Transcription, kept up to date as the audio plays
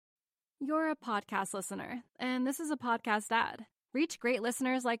You're a podcast listener, and this is a podcast ad. Reach great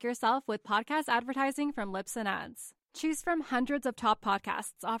listeners like yourself with podcast advertising from Libsyn Ads. Choose from hundreds of top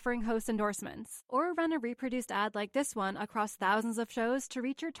podcasts offering host endorsements, or run a reproduced ad like this one across thousands of shows to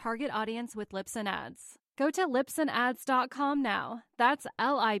reach your target audience with Libsyn Ads. Go to libsynads.com now. That's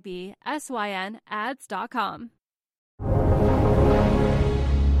LIBSYN ads.com.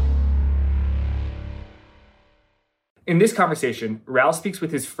 In this conversation, Raoul speaks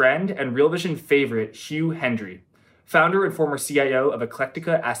with his friend and Real Vision favorite, Hugh Hendry, founder and former CIO of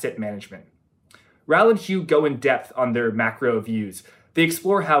Eclectica Asset Management. Raoul and Hugh go in depth on their macro views. They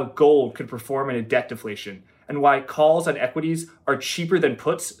explore how gold could perform in a debt deflation and why calls on equities are cheaper than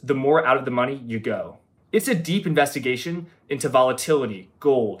puts the more out of the money you go. It's a deep investigation into volatility,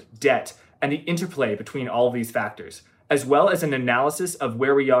 gold, debt, and the interplay between all of these factors, as well as an analysis of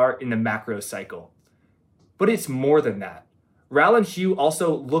where we are in the macro cycle. But it's more than that. Raoul and Hugh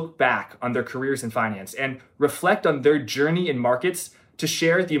also look back on their careers in finance and reflect on their journey in markets to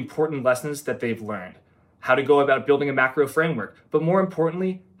share the important lessons that they've learned, how to go about building a macro framework, but more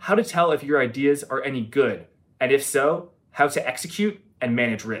importantly, how to tell if your ideas are any good, and if so, how to execute and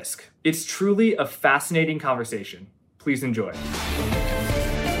manage risk. It's truly a fascinating conversation. Please enjoy.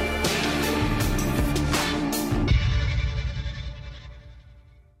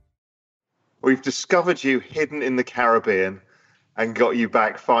 We've discovered you hidden in the Caribbean and got you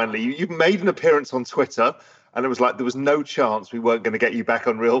back finally. You've made an appearance on Twitter, and it was like there was no chance we weren't going to get you back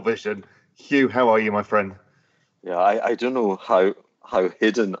on Real Vision. Hugh, how are you, my friend? Yeah, I don't know how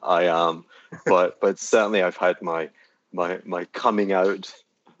hidden I am, but certainly I've had my coming out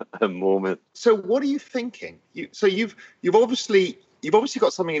moment. So what are you thinking? You've obviously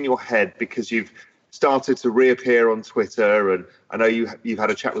got something in your head because you've started to reappear on Twitter, and I know you've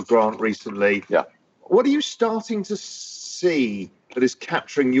had a chat with Grant recently. Yeah. What are you starting to see that is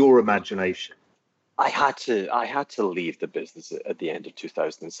capturing your imagination? I had to leave the business at the end of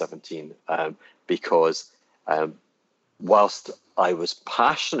 2017 because whilst I was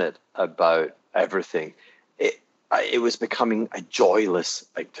passionate about everything, it was becoming a joyless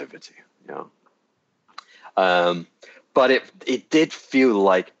activity, but it did feel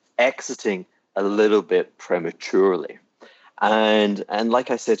like exiting a little bit prematurely, and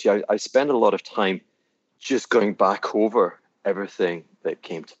like I said to you, I spent a lot of time just going back over everything that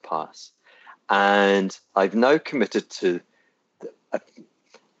came to pass, and I've now committed to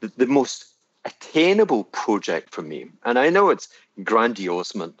the most attainable project for me. And I know it's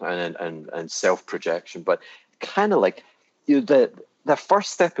grandiose and self-projection, but kind of like the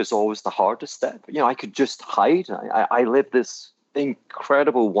first step is always the hardest step. I could just hide. I lived this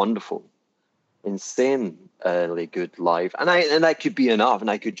incredible, wonderful, insanely good life, and that could be enough,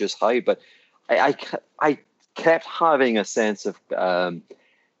 and I could just hide. But I kept having a sense of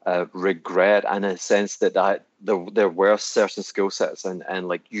regret and a sense that there were certain skill sets and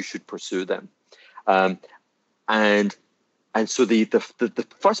like you should pursue them, and so the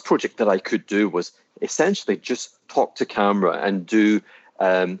first project that I could do was essentially just talk to camera and do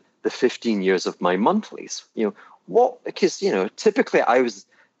the 15 years of my monthlies. Because typically I was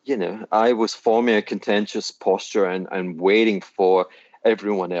forming a contentious posture and waiting for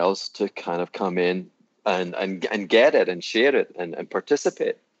everyone else to kind of come in and get it and share it and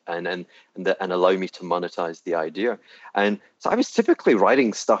participate and allow me to monetize the idea. And so I was typically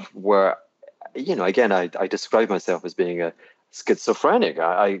writing stuff where, again, I describe myself as being a schizophrenic.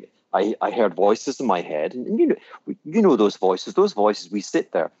 I heard voices in my head, and those voices, we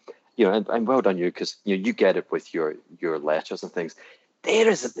sit there, and well done you, because you get it with your letters and things.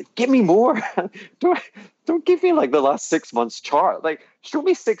 Give me more. Don't give me like the last 6 months chart. Like, show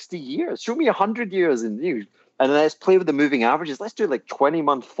me 60 years, show me 100 years, and let's play with the moving averages. Let's do like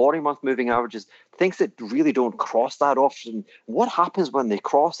 20-month, 40-month moving averages, things that really don't cross that often. What happens when they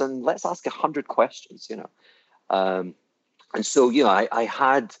cross? And let's ask 100 questions, And so, I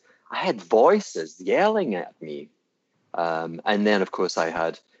had voices yelling at me. And then, of course, I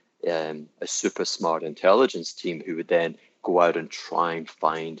had a super smart intelligence team who would then go out and try and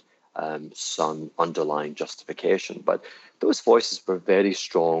find some underlying justification. But those voices were very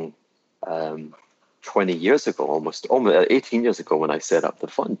strong 20 years ago, almost 18 years ago, when I set up the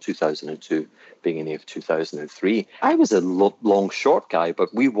fund, 2002, beginning of 2003. I was a long short guy,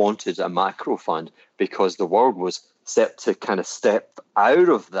 but we wanted a macro fund because the world was set to kind of step out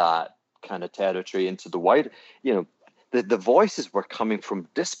of that kind of territory into the wide, the voices were coming from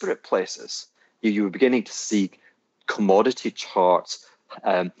disparate places. You were beginning to see commodity charts.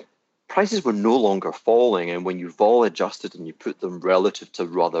 Prices were no longer falling, and when you vol adjusted and you put them relative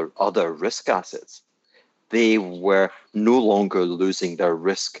to other risk assets, they were no longer losing their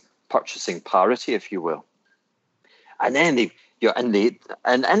risk purchasing parity, if you will. And then and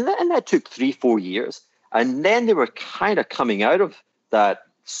that took 3-4 years. And then they were kind of coming out of that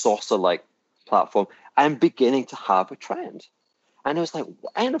saucer-like platform and beginning to have a trend. And it was like,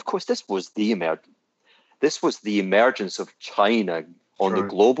 and of course, this was the emergence of China on the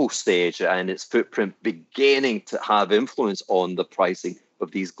global stage and its footprint beginning to have influence on the pricing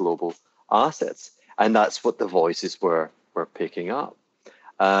of these global assets. And that's what the voices were picking up.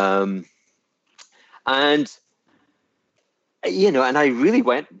 And and I really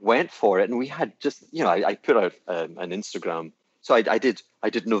went for it. And we had just, I put out an Instagram. So I did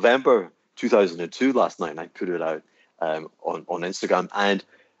November 2002 last night, and I put it out on Instagram. And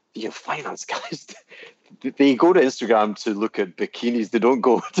finance guys, they go to Instagram to look at bikinis. They don't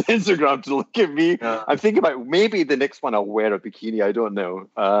go to Instagram to look at me. I'm thinking about maybe the next one I'll wear a bikini. I don't know.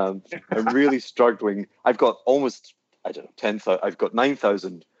 I'm really struggling. I've got almost, 10,000. I've got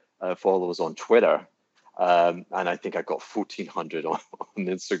 9,000 followers on Twitter. And I think I got 1,400 on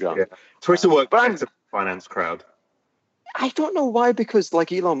Instagram. Yeah. Twitter works better for the finance crowd. I don't know why, because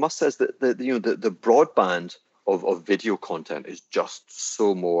like Elon Musk says that the broadband of video content is just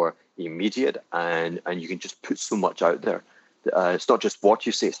so more immediate, and you can just put so much out there. It's not just what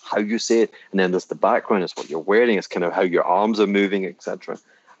you say, it's how you say it, and then there's the background, it's what you're wearing, it's kind of how your arms are moving, etc.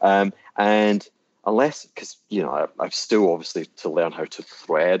 And unless, because I've still obviously to learn how to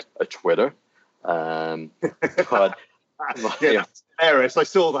thread a Twitter. But Eris, I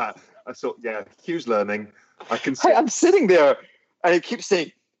saw that. Hugh's learning. I can see. I'm sitting there and it keeps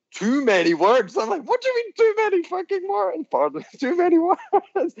saying too many words. I'm like, what do you mean too many fucking words? Pardon, too many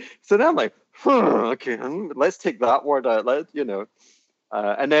words. So then I'm like, okay, let's take that word out.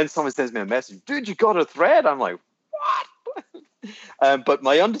 And then someone sends me a message, dude, you got a thread? I'm like, what? But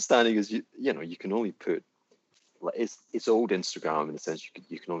my understanding is, you can only put, it's old Instagram in the sense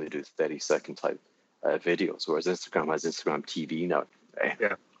you can only do 30-second type videos, whereas Instagram has Instagram TV now.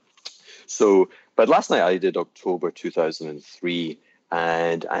 Yeah. So, but last night I did October 2003,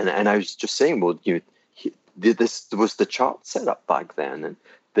 and I was just saying, well, this was the chart set up back then, and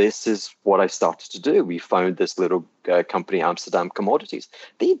this is what I started to do. We found this little company, Amsterdam Commodities.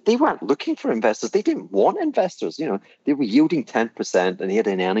 They weren't looking for investors. They didn't want investors. They were yielding 10%, and they had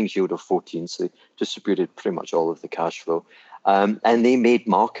an earnings yield of 14%. So they distributed pretty much all of the cash flow. And they made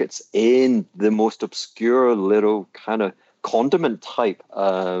markets in the most obscure little kind of condiment type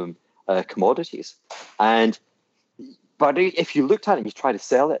commodities. But if you looked at it and you try to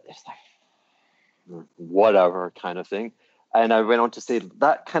sell it, it's like whatever kind of thing. And I went on to say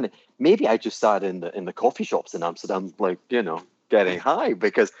that kind of, maybe I just sat in the coffee shops in Amsterdam, getting high,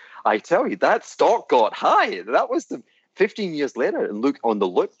 because I tell you, that stock got high. That was 15 years later, and on the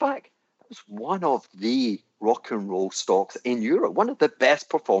look back, that was one of the rock and roll stocks in Europe, one of the best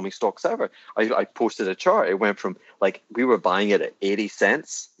performing stocks ever. I posted a chart. It went from, we were buying it at 80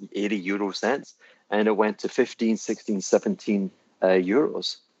 euro cents, and it went to 15, 16, 17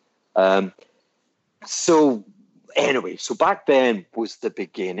 euros. Anyway, so back then was the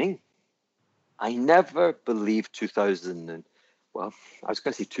beginning. I never believed 2008.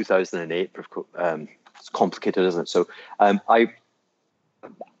 It's complicated, isn't it? So I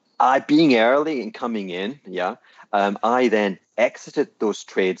being early and coming in, I then exited those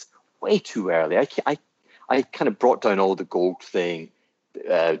trades way too early. I kind of brought down all the gold thing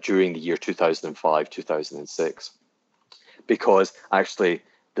during the year 2005, 2006, because actually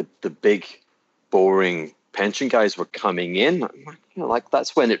the big, boring pension guys were coming in.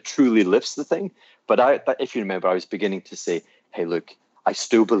 That's when it truly lifts the thing. But if you remember, I was beginning to say, hey, look, I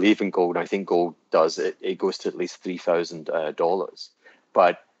still believe in gold. I think gold does it. It goes to at least $3,000.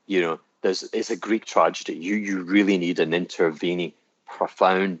 But it's a Greek tragedy. You really need an intervening,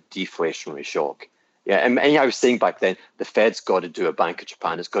 profound deflationary shock. Yeah, and I was saying back then, the Fed's got to do a Bank of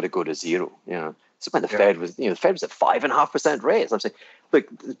Japan. It's got to go to zero. So when the Fed was, the Fed was at 5.5% rates. I'm saying, look,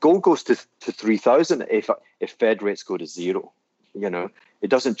 gold goes to 3,000 if Fed rates go to zero. It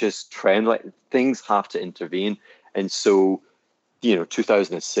doesn't just trend, things have to intervene. And so,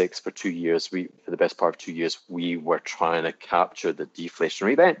 2006 for 2 years, for the best part of 2 years, we were trying to capture the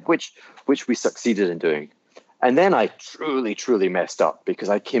deflationary event, which we succeeded in doing. And then I truly, truly messed up, because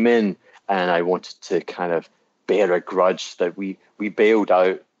I came in and I wanted to kind of bear a grudge that we bailed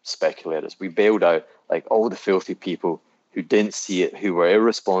out speculators. We bailed out all the filthy people who didn't see it, who were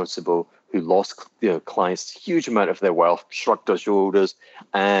irresponsible, who lost clients huge amount of their wealth, shrugged their shoulders,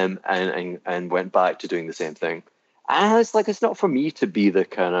 and went back to doing the same thing. And it's not for me to be the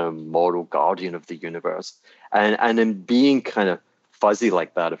kind of moral guardian of the universe. And in being kind of fuzzy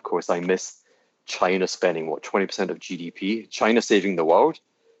like that, of course, I miss China spending 20% of GDP, China saving the world.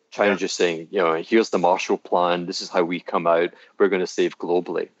 China just saying, here's the Marshall Plan. This is how we come out. We're going to save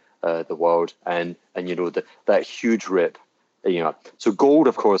globally the world, and that huge rip. So gold,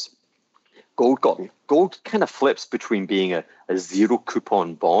 of course, gold kind of flips between being a zero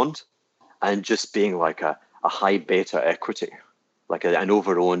coupon bond and just being like a high beta equity, like an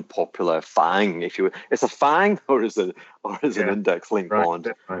overowned popular FANG, if you will. It's a FANG or is an index linked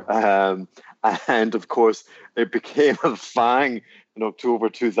bond. Right. And of course, it became a FANG in October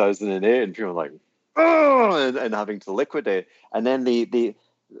 2008, and people were like, oh, and having to liquidate. And then they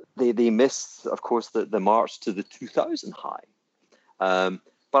missed, of course, the march to the 2000 high.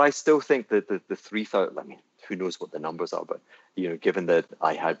 But I still think that the 3,000, I mean, who knows what the numbers are, but, given that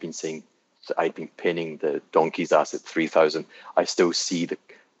I'd been pinning the donkey's ass at 3,000, I still see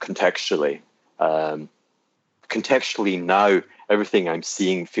contextually now, everything I'm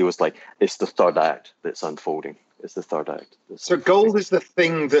seeing feels like it's the third act that's unfolding. It's the third act. So gold is the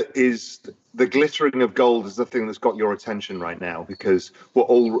thing that is, the glittering of gold is the thing that's got your attention right now, because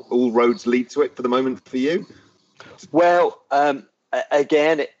all roads lead to it for the moment for you? Well,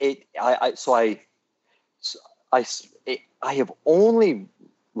 again, I have only,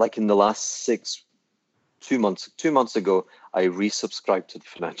 like in the last 2 months ago, I resubscribed to the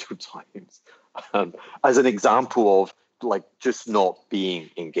Financial Times as an example of like just not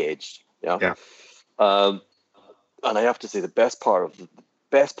being engaged. Yeah. And I have to say the best part of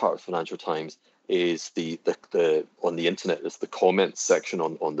Financial Times is the on the internet is the comments section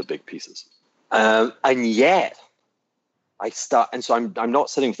on the big pieces. And yet so I'm not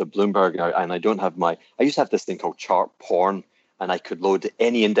sitting with a Bloomberg, and I don't have I used to have this thing called chart porn, and I could load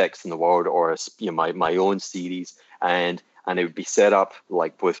any index in the world or my own series, and it would be set up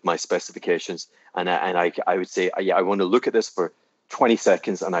like with my specifications, and I would say, yeah, I want to look at this for 20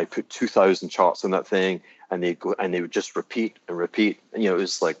 seconds, and I put 2,000 charts on that thing, and they would just repeat and repeat. And, it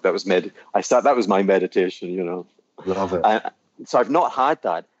was like that was my meditation. Love it. So I've not had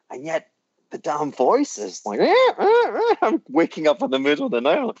that, and yet the damn voice is like, I'm waking up in the middle of the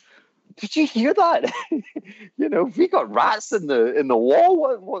night. Did you hear that? We got rats in the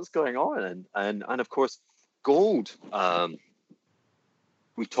wall. What's going on? And of course, gold.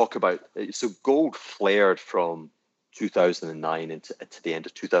 We talk about, so gold flared from 2009 to the end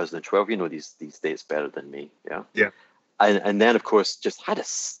of 2012. These dates better than me. Yeah. And then of course just had a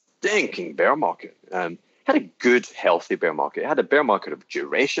stinking bear market. Had a good, healthy bear market. It had a bear market of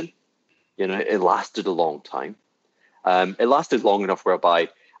duration. It lasted a long time. It lasted long enough whereby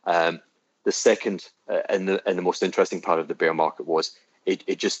the second and the most interesting part of the bear market was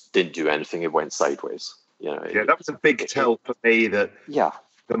it just didn't do anything. It went sideways. That was a big tell for me that. Yeah,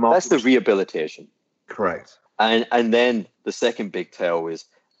 the market that's the rehabilitation. Correct. And then the second big tell is,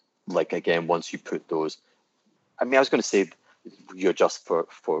 like, again, once you put those, I was going to say you adjust for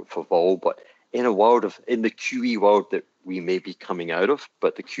vol, but in the QE world that we may be coming out of,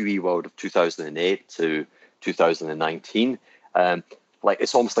 but the QE world of 2008 to 2019,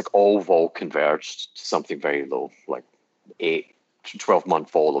 it's almost like all vol converged to something very low, like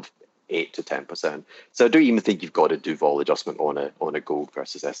 12-month fall of 8 to 10%. So I don't even think you've got to do vol adjustment on a gold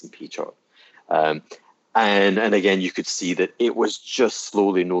versus S&P chart. And again, you could see that it was just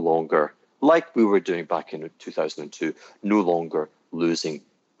slowly no longer, like we were doing back in 2002, no longer losing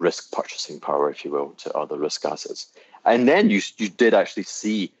risk purchasing power, if you will, to other risk assets. And then you did actually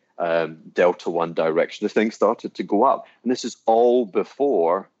see Delta One direction. The thing started to go up. And this is all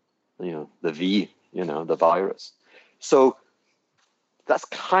before, the the virus. So that's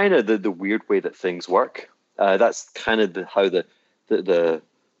kind of the weird way that things work. That's kind of how the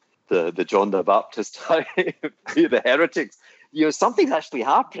John the Baptist type, the heretics, something's actually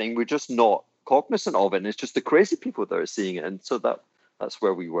happening. We're just not cognizant of it. And it's just the crazy people that are seeing it. And so that's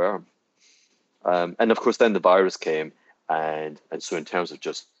where we were. And of course, then the virus came. And so in terms of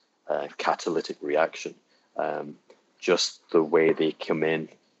just catalytic reaction, just the way they come in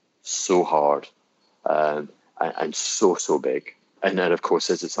so hard and so big. And then, of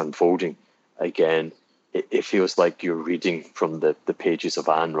course, as it's unfolding, again, it feels like you're reading from the pages of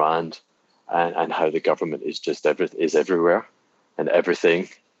Ayn Rand and how the government is just is everywhere and everything.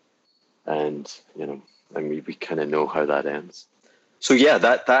 And, we kind of know how that ends. So, yeah,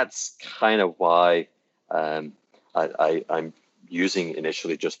 that's kind of why I'm using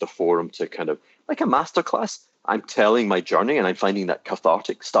initially just a forum to kind of, like a masterclass. I'm telling my journey, and I'm finding that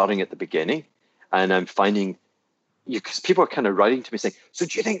cathartic starting at the beginning. And I'm finding, because people are kind of writing to me saying, so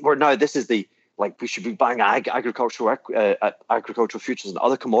do you think this is we should be buying agricultural futures and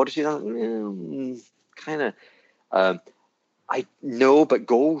other commodities? I know, but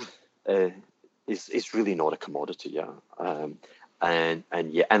gold is really not a commodity. Yeah. And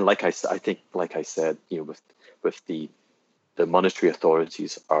like I think, like I said, with the monetary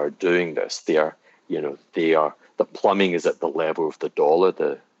authorities are doing this. The plumbing is at the level of the dollar.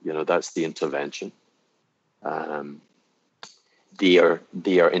 That's the intervention. They are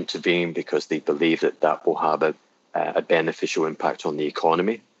intervening because they believe that will have a beneficial impact on the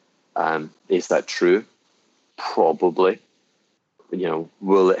economy. Is that true? Probably.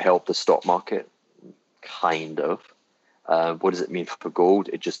 Will it help the stock market? Kind of. What does it mean for gold?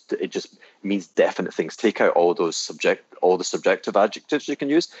 It just means definite things. Take out all the subjective adjectives you can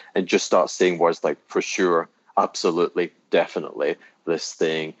use, and just start saying words like for sure, absolutely, definitely. This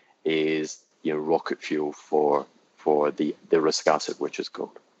thing is rocket fuel for the risk asset, which is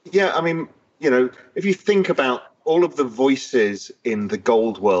gold. Yeah, I mean, if you think about all of the voices in the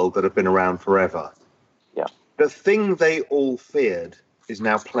gold world that have been around forever, yeah, the thing they all feared is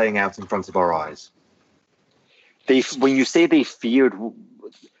now playing out in front of our eyes. When you say they feared, what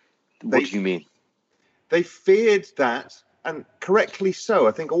do you mean? They feared that, and correctly so.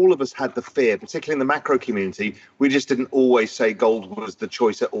 I think all of us had the fear, particularly in the macro community. We just didn't always say gold was the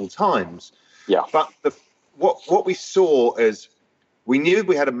choice at all times. Yeah. But what we saw is we knew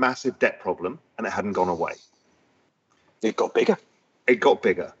we had a massive debt problem, and it hadn't gone away. It got bigger.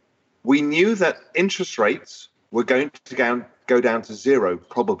 We knew that interest rates were going to go down to zero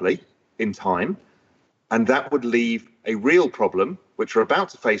probably in time. And that would leave a real problem, which we're about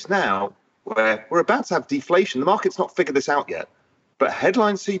to face now, where we're about to have deflation. The market's not figured this out yet, but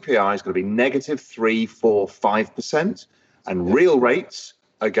headline CPI is going to be negative 3, 4, 5%, and real rates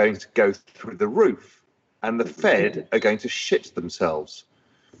are going to go through the roof, and the Fed are going to shit themselves.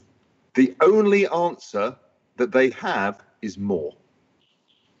 The only answer that they have is more.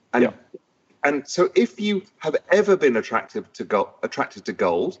 And so if you have ever been attracted to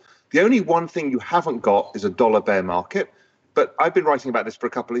gold, the only one thing you haven't got is a dollar bear market. But I've been writing about this for a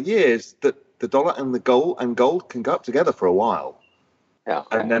couple of years, that the dollar and gold can go up together for a while. Yeah.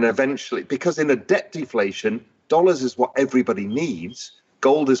 And then eventually, because in a debt deflation, dollars is what everybody needs,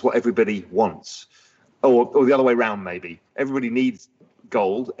 gold is what everybody wants. Or the other way around, maybe. Everybody needs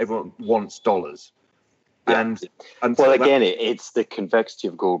gold, everyone wants dollars. Yeah. It's the convexity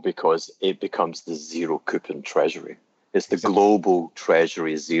of gold because it becomes the zero coupon treasury. It's the global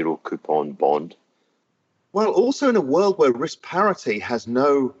treasury zero coupon bond. Well, also in a world where risk parity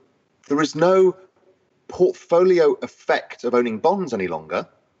there is no portfolio effect of owning bonds any longer.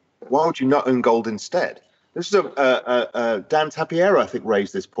 Why would you not own gold instead? This is Dan Tapiero, I think,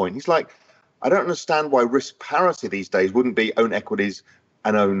 raised this point. He's like, I don't understand why risk parity these days wouldn't be own equities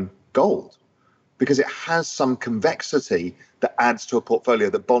and own gold, because it has some convexity that adds to a portfolio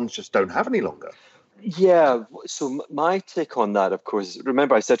that bonds just don't have any longer. Yeah. So my take on that, of course,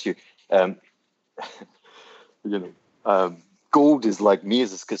 remember I said to you, gold is like me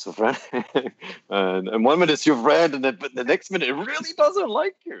as a schizophrenic, and 1 minute it's your friend, but the next minute it really doesn't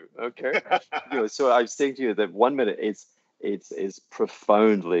like you. Okay. So I'm saying to you that 1 minute it's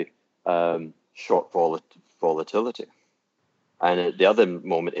profoundly short volatility. And at the other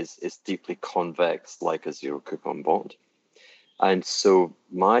moment is deeply convex, like a zero coupon bond. And so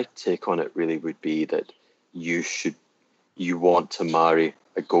my take on it really would be that you want to marry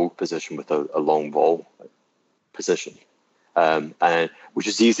a gold position with a long vol position, and which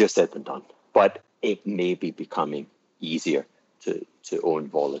is easier said than done. But it may be becoming easier to own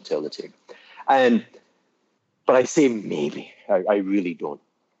volatility. But I say maybe. I really don't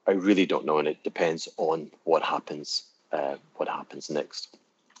know, and it depends on what happens next.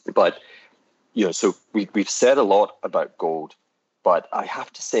 But so we've said a lot about gold, but I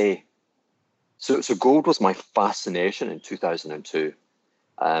have to say, so gold was my fascination in 2002,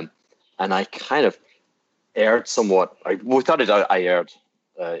 and I kind of erred somewhat. Without a doubt, I erred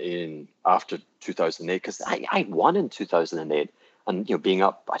in after 2008 because I won in 2008, and being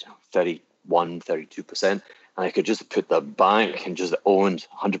up 32%, and I could just put the bank and just owned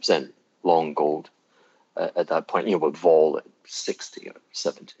 100% long gold. At that point, with vol at 60 or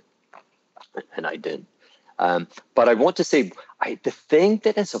 70, and I did. But I want to say, the thing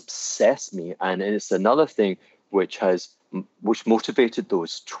that has obsessed me, and it's another thing which motivated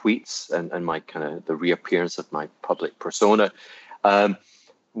those tweets and my kind of the reappearance of my public persona,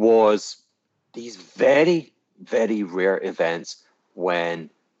 was these very, very rare events when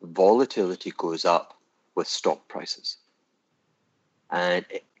volatility goes up with stock prices. And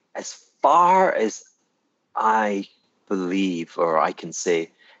as far as I believe, or I can say,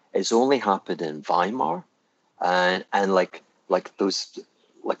 it's only happened in Weimar, and like those,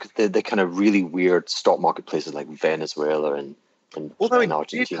 like the kind of really weird stock market places like Venezuela and although and it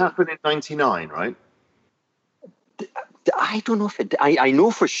Argentina. did happen in '99, right? I don't know if it. I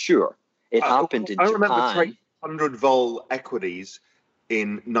know for sure it happened in I Japan. remember trading 100 vol equities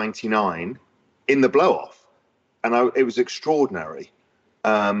in '99 in the blow-off, and it was extraordinary.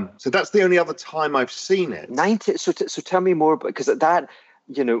 So that's the only other time I've seen it. So tell me more, because that,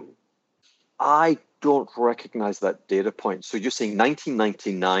 I don't recognize that data point. So you're saying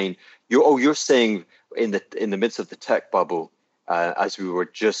 1999. You're saying in the midst of the tech bubble, as we were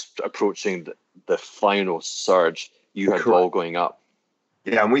just approaching the final surge, you had vol going up.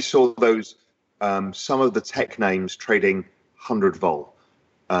 Yeah, and we saw those some of the tech names trading 100 vol,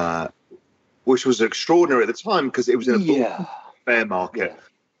 which was extraordinary at the time because it was in a bear market.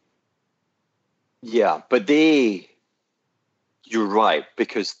 Yeah, but you're right,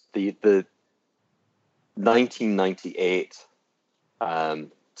 because the 1998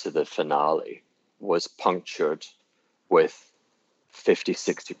 to the finale was punctured with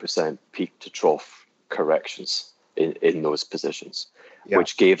 50-60% peak to trough corrections in those positions,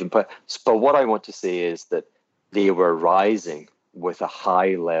 which gave them. But what I want to say is that they were rising with a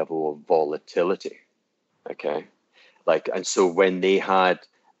high level of volatility. Okay, and so when they had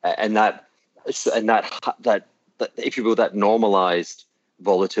that if you will, that normalized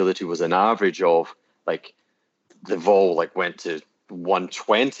volatility was an average of the vol went to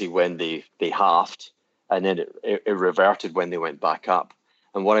 120 when they halved, and then it reverted when they went back up.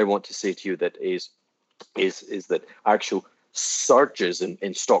 And what I want to say to you that is that actual surges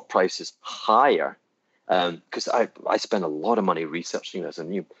in stock prices higher, because I spent a lot of money researching this,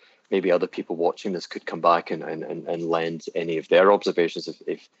 and maybe other people watching this could come back and lend any of their observations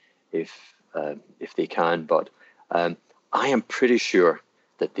if they can. But I am pretty sure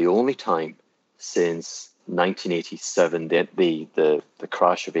that the only time since 1987, the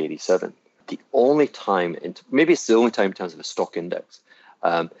crash of 87, the only time, maybe it's the only time in terms of a stock index,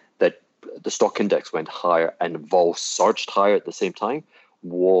 that the stock index went higher and vol surged higher at the same time,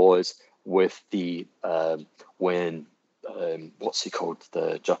 was with the when what's he called,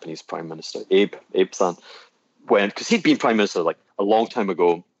 the Japanese Prime Minister, Abe-san, because he'd been Prime Minister a long time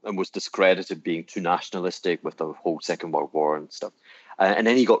ago and was discredited being too nationalistic with the whole Second World War and stuff. And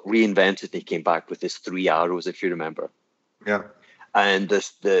then he got reinvented and he came back with his 3 arrows, if you remember. Yeah. And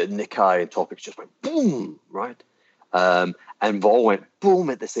the Nikkei and topics just went boom, right? And vol went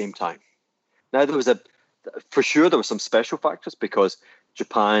boom at the same time. Now, there were some special factors, because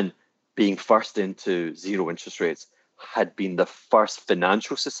Japan, being first into zero interest rates, had been the first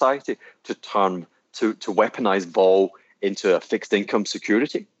financial society to weaponize vol into a fixed income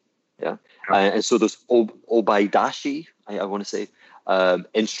security. Yeah. And so those Obaidashi, I want to say,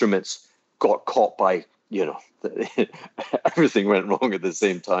 instruments got caught by, everything went wrong at the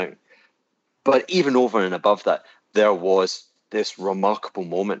same time. But even over and above that, there was this remarkable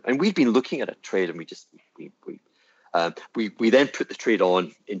moment. And we'd been looking at a trade, and we then put the trade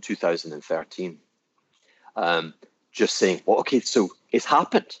on in 2013, just saying, well, okay, so it's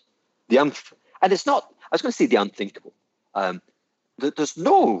happened. And it's not, I was going to say the unthinkable. There's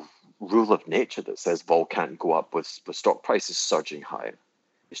no rule of nature that says vol can't go up with stock prices surging higher.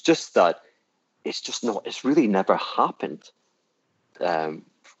 It's just that it's really never happened. The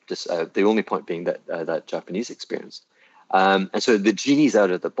only point being that Japanese experience. And so the genie's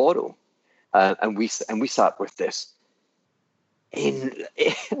out of the bottle. And we sat with this. It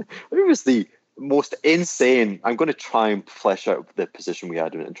was the most insane. I'm going to try and flesh out the position we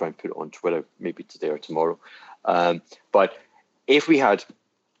had and try and put it on Twitter, maybe today or tomorrow. But if we had,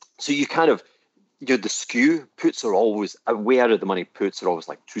 so you kind of, the skew puts are always way out of the money. Puts are always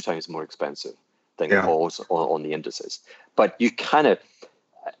 2 times more expensive than calls on the indices. But you kind of,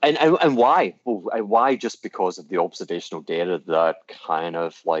 and why? Well, why? Just because of the observational data that kind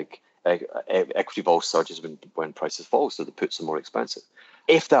of equity vol surges when prices fall, so the puts are more expensive.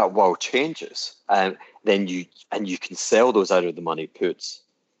 If that world changes, then you can sell those out of the money puts.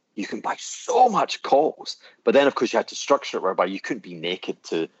 You can buy so much calls, but then of course you had to structure it whereby you couldn't be naked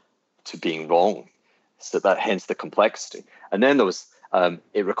to being wrong. So hence the complexity. And then there was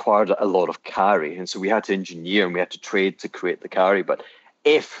it required a lot of carry, and so we had to engineer and we had to trade to create the carry. But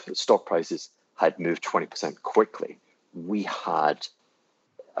if stock prices had moved 20% quickly, we had,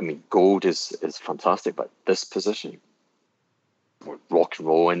 gold is fantastic, but this position, rock and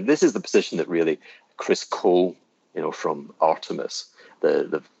roll. And this is the position that really Chris Cole, from Artemis,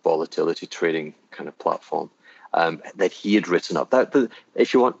 the volatility trading kind of platform, that he had written up.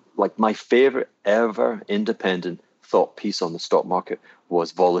 If you want, my favorite ever independent thought piece on the stock market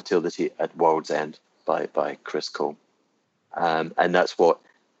was Volatility at World's End by Chris Cole. And that's what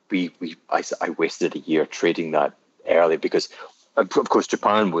I wasted a year trading that early, because of course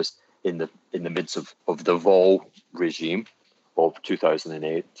Japan was in the midst of the vol regime of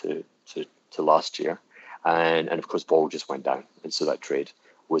 2008 to last year, and of course vol just went down, and so that trade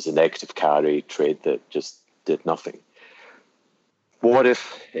was a negative carry trade that just did nothing. What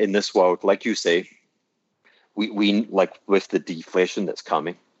if in this world, like you say, we like with the deflation that's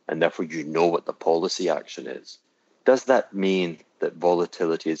coming, and therefore you know what the policy action is, does that mean that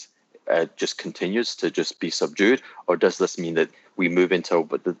volatility is just continues to just be subdued, or does this mean that we move into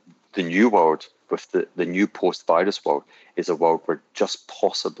the new world, with the new post-virus world, is a world where just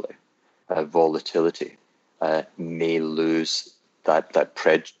possibly volatility may lose the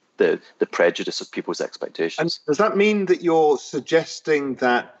prejudice of people's expectations? And does that mean that you're suggesting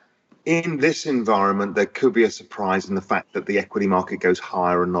that in this environment there could be a surprise in the fact that the equity market goes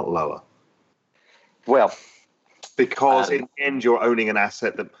higher and not lower? Well, because in the end you're owning an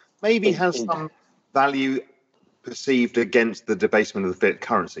asset that maybe has some value perceived against the debasement of the fiat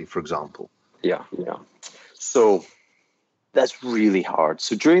currency, for example. Yeah. So that's really hard.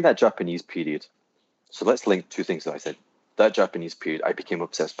 So during that Japanese period, so let's link two things that I said. That Japanese period, I became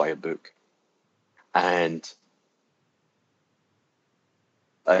obsessed by a book. And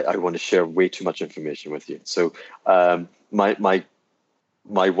I want to share way too much information with you. So my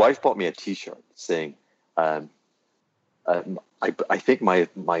wife bought me a T-shirt saying, I think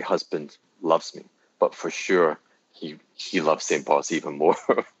my husband loves me, but for sure he loves St. Paul's even more.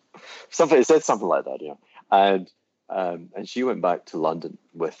 It said something like that, yeah. And she went back to London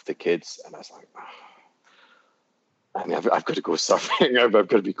with the kids, and I was like, I mean, I've got to go surfing. I've got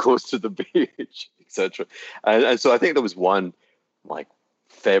to be close to the beach, etc. And so I think there was one like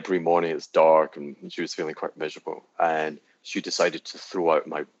February morning. It's dark, and she was feeling quite miserable, and she decided to throw out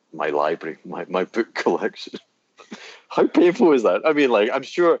my library, my book collection. How painful is that? I mean, like, I'm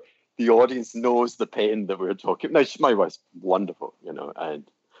sure the audience knows the pain that we're talking. Now, my wife's wonderful, and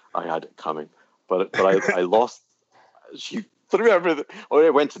I had it coming, but I lost. She threw everything. I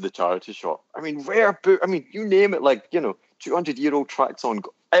went to the charity shop. I mean, rare book. I mean, you name it, like 200-year-old tracts on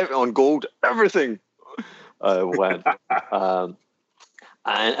gold, everything went. And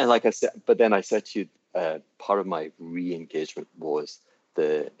like I said, but then I said to you, part of my re-engagement was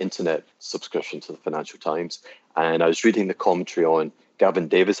the internet subscription to the Financial Times, and I was reading the commentary on Gavin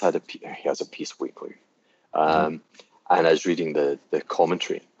Davis. He has a piece weekly, and I was reading the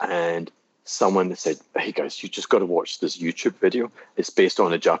commentary, and someone said, "Hey guys, you just got to watch this YouTube video. It's based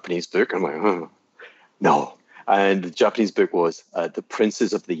on a Japanese book." I'm like, "Oh, no." And the Japanese book was The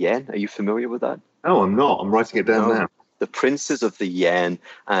Princes of the Yen. Are you familiar with that? No, I'm not. I'm writing it down now. The Princes of the Yen,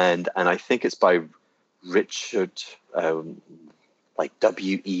 and I think it's by Richard, like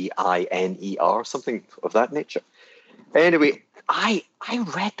Weiner, something of that nature. Anyway, I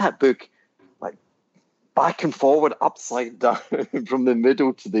read that book like back and forward, upside down, from the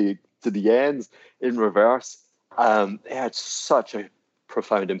middle to the ends in reverse. It had such a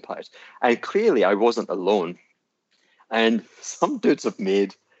profound impact, and clearly I wasn't alone. And some dudes have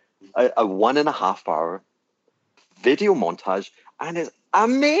made a 1.5 hour video montage, and it's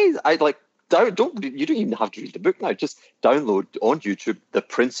amazing. You don't even have to read the book now. Just download on YouTube The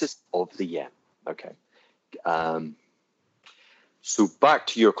Princes of the Yen. Okay. So back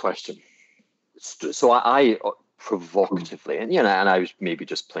to your question. So I provocatively, and I was maybe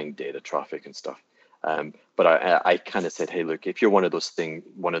just playing data traffic and stuff. But I kind of said, hey, look, if you're one of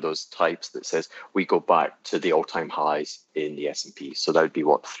those types that says we go back to the all-time highs in the S&P, so that would be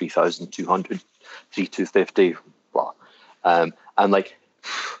what, 3,200, 3,250. Well, I'm like,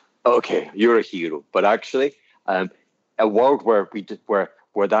 okay, you're a hero. But actually, a world where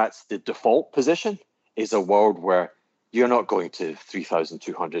that's the default position is a world where you're not going to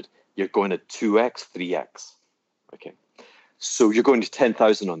 3,200. You're going to 2x, 3x. Okay, so you're going to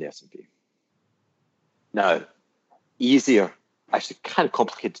 10,000 on the S&P. Now, easier, actually kind of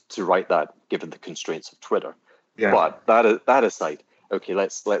complicated to write that given the constraints of Twitter. Yeah. But that aside, okay,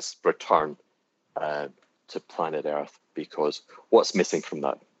 let's return to planet Earth, because what's missing from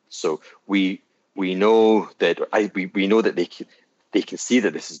that? So we know that we know that they can see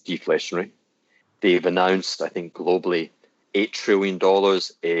that this is deflationary. They've announced, I think, globally $8 trillion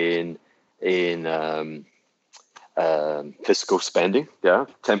in fiscal spending. Yeah,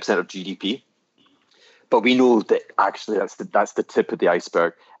 10% of GDP. But we know that actually that's the tip of the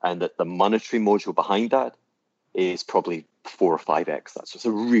iceberg, and that the monetary module behind that is probably 4 or 5x. That's just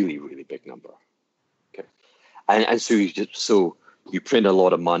a really, really big number. Okay, and so you print a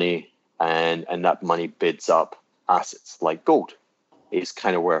lot of money, and that money bids up assets like gold. Is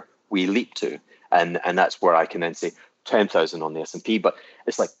kind of where we leap to, and that's where I can then say 10,000 on the S&P. But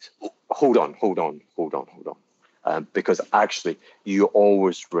it's like, hold on. because actually you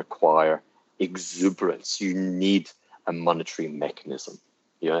always require exuberance. You need a monetary mechanism.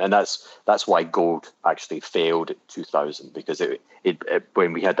 And that's why gold actually failed at 2000, because it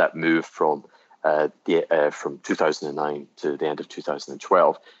when we had that move from 2009 to the end of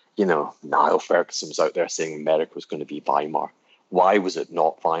 2012, Niall Ferguson was out there saying America was going to be Weimar. Why was it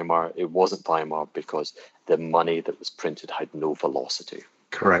not Weimar? It wasn't Weimar because the money that was printed had no velocity.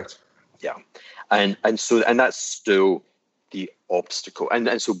 Correct. Yeah, and that's still the obstacle.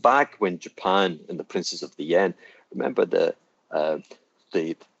 And so back when Japan and the Princes of the Yen, remember the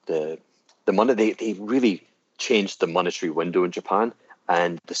money, they really changed the monetary window in Japan,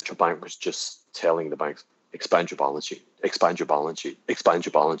 and the central bank was just telling the banks, expand your balance sheet, expand your balance sheet, expand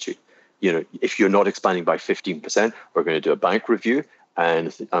your balance sheet. If you're not expanding by 15%, we're going to do a bank review,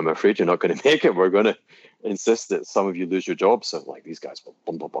 and I'm afraid you're not going to make it. We're going to insist that some of you lose your jobs. So like these guys,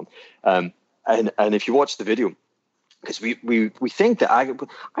 bum, bum, bum. And if you watch the video, because we think that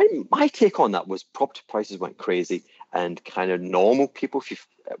my take on that was property prices went crazy, and kind of normal people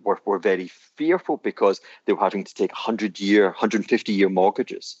were very fearful because they were having to take 100-year, 150-year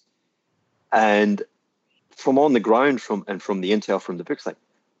mortgages. And from on the ground, from the intel from the books, like,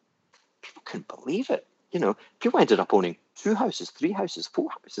 people couldn't believe it. People ended up owning 2 houses, 3 houses, 4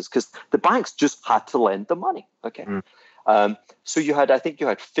 houses, because the banks just had to lend the money. Okay. So I think you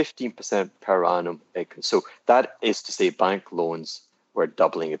had 15% per annum. So that is to say bank loans were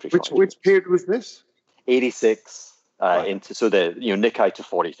doubling every 5 years. Which period was this? 86 right. into, so the Nikkei to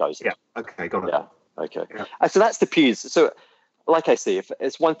 40,000. Yeah. Okay. Got it. Yeah. Okay. Yeah. So that's the periods. So like I say, if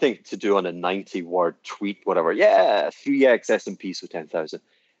it's one thing to do on a 90-word tweet, whatever. Yeah, 3x S&P, so 10,000.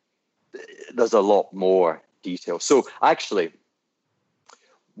 There's a lot more detail. So actually,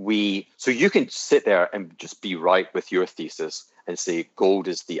 so you can sit there and just be right with your thesis and say gold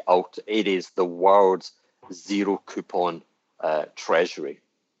is it is the world's zero coupon treasury.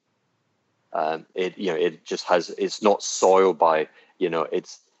 It just it's not soiled by,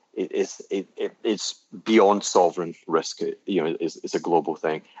 it's beyond sovereign risk. It's a global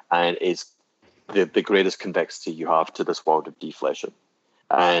thing, and it's the greatest convexity you have to this world of deflation,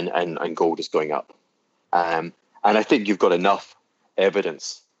 and gold is going up, and I think you've got enough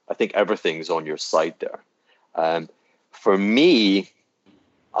evidence. I think everything's on your side there. For me,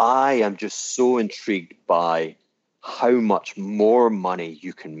 I am just so intrigued by how much more money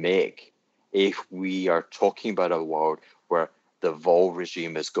you can make if we are talking about a world where the vol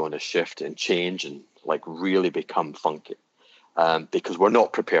regime is going to shift and change and like really become funky, because we're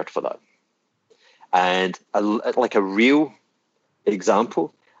not prepared for that. And a real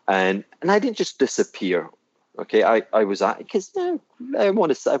example, and I didn't just disappear. Okay, I was at, because I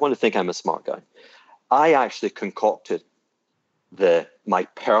want to think I'm a smart guy. I actually concocted my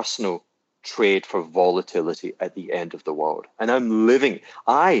personal trade for volatility at the end of the world, and I'm living.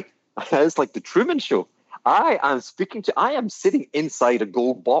 It's like the Truman Show. I am sitting inside a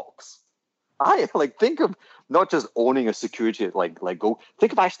gold box. Think of not just owning a security like gold.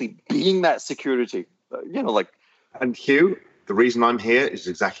 Think of actually being that security. And Hugh, the reason I'm here is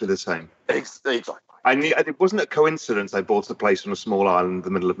exactly the same. Exactly. It wasn't a coincidence I bought a place on a small island in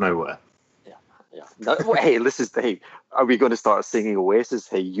the middle of nowhere. Yeah. No, are we going to start singing Oasis?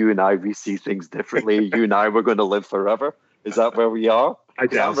 Hey, you and I, we see things differently. You and I, we're going to live forever. Is that where we are?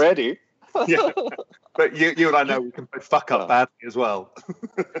 I'm ready. Yeah. But you and I know we can both fuck up badly as well.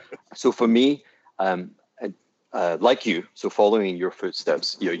 So for me, like you, so following in your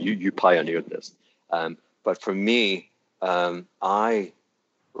footsteps, you pioneered this. But for me,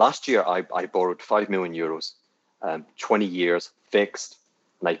 last year I borrowed 5 million euros, 20 years fixed,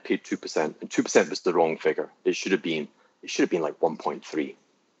 and I paid 2%. And 2% was the wrong figure. It should have been like 1.3.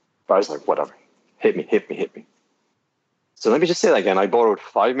 But I was like, whatever, hit me. So let me just say that again. I borrowed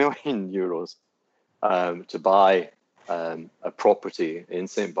 5 million euros to buy a property in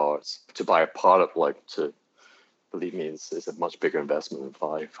St. Bart's, to buy a part of believe me, it's a much bigger investment than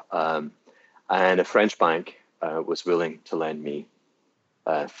 5. And a French bank was willing to lend me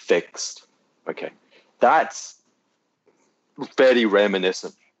fixed. Okay, that's very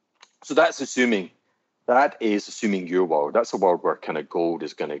reminiscent. So that is assuming your world. That's a world where kind of gold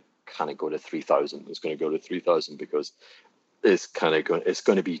is going to kind of go to 3,000. It's going to go to 3,000 because it's going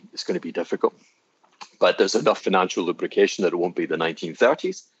to be difficult. But there's enough financial lubrication that it won't be the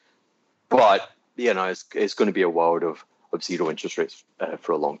 1930s. But it's going to be a world of zero interest rates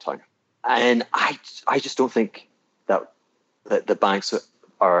for a long time. And I just don't think that the banks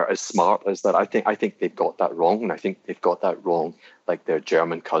are as smart as that. I think they've got that wrong, and I think they've got that wrong like their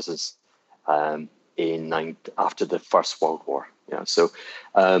German cousins after the First World War. Yeah. So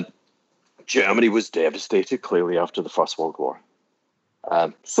Germany was devastated clearly after the First World War.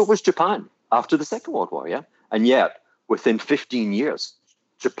 So was Japan after the Second World War, yeah? And yet, within 15 years,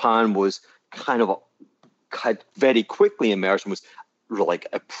 Japan was had very quickly emerged and was like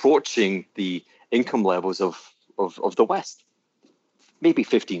approaching the income levels of the West. Maybe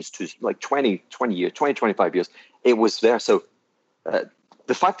 15 to like 20 years, 20, 25 years, it was there. So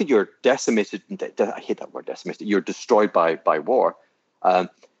the fact that you're decimated, I hate that word decimated, you're destroyed by war,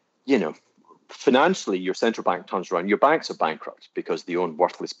 financially, your central bank turns around, your banks are bankrupt because they own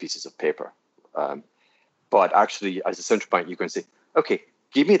worthless pieces of paper. But actually, as a central bank, you're going to say, okay,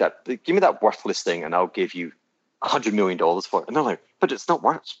 give me that worthless thing and I'll give you $100 million for it. And they're like, but it's not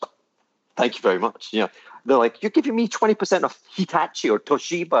worth it. Thank you very much. They're like, you're giving me 20% of Hitachi or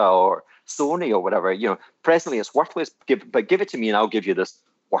Toshiba or Sony or whatever. Presently it's worthless, but give it to me and I'll give you this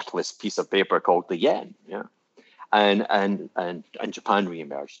worthless piece of paper called the yen. Yeah. And Japan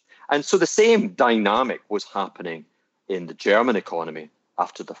reemerged. And so the same dynamic was happening in the German economy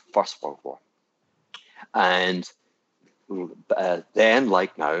after the First World War. And then,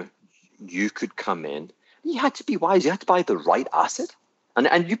 like now, you could come in. You had to be wise. You had to buy the right asset.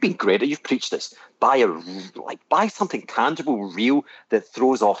 And you've been great. You've preached this. Buy something tangible, real that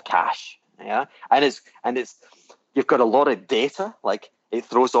throws off cash. Yeah, and it's you've got a lot of data. Like it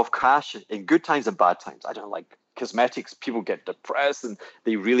throws off cash in good times and bad times. I don't like cosmetics. People get depressed, and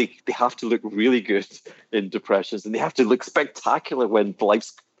they have to look really good in depressions, and they have to look spectacular when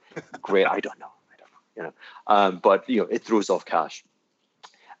life's great. I don't know. But it throws off cash.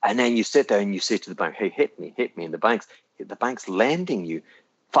 And then you sit there and you say to the bank, hey, hit me. And the bank's lending you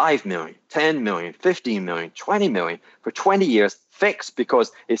 5 million, 10 million, 15 million, 20 million for 20 years fixed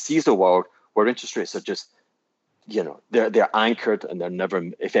because it sees a world where interest rates are just, they're anchored and they're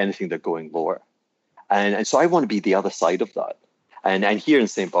never, if anything, they're going lower. And so I want to be the other side of that. And here in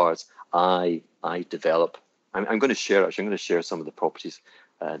St. Bart's, I develop, I'm going to share some of the properties,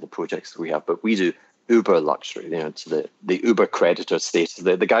 the projects that we have, but we do uber luxury, to the uber creditor status,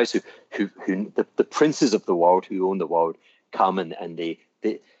 the guys who the princes of the world who own the world come and they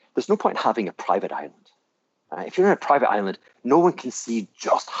there's no point in having a private island. If you're in a private island, no one can see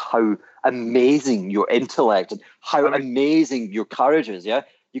just how amazing your intellect and how amazing your courage is. Yeah,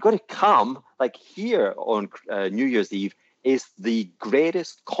 you got to come. Like here on New Year's Eve is the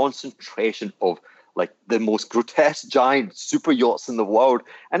greatest concentration of like the most grotesque giant super yachts in the world,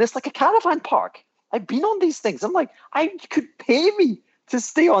 and it's like a caravan park. I've been on these things. I'm like, I could pay me to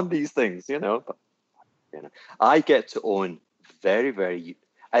stay on these things, But, I get to own very, very,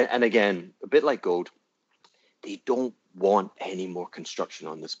 and again, a bit like gold, they don't want any more construction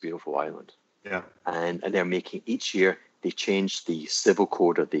on this beautiful island. Yeah. And they're making each year, they change the civil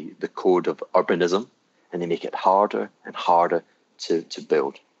code or the code of urbanism, and they make it harder and harder to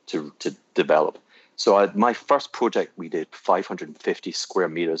build, to develop. So my first project, we did 550 square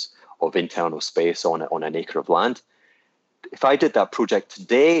meters of internal space on an acre of land. If I did that project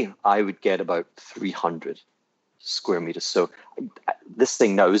today, I would get about 300 square meters. So this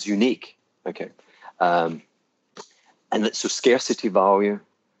thing now is unique. Okay. And so scarcity value,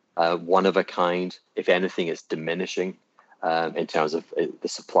 one of a kind, if anything, is diminishing in terms of the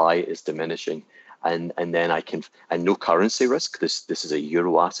supply is diminishing. And then and no currency risk. This is a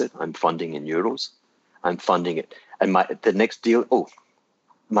euro asset. I'm funding in euros. I'm funding it. And the next deal,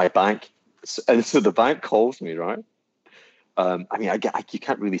 my bank, and so the bank calls me, right? You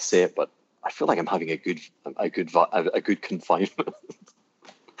can't really say it, but I feel like I'm having a good confinement.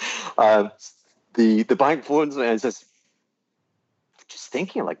 The bank phones me and says, just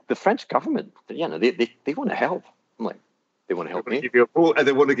thinking, like the French government, they want to help. I'm like, they want to help me. And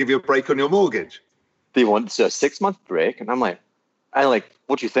they want to give you a break on your mortgage. They want a 6-month break, and I'm like,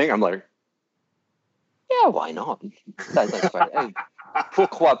 what do you think? I'm like, yeah, why not? That's fine.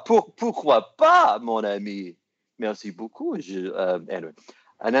 Pourquoi pas, mon ami? Merci beaucoup. Anyway.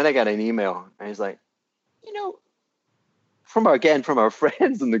 And then I got an email, and he's like, from our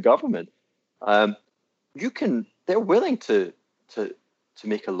friends in the government, they're willing to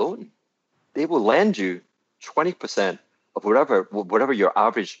make a loan. They will lend you 20% of whatever your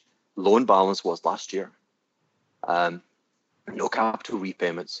average loan balance was last year. No capital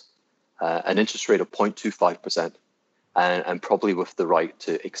repayments, an interest rate of 0.25%. And probably with the right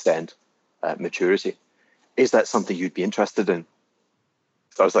to extend maturity. Is that something you'd be interested in?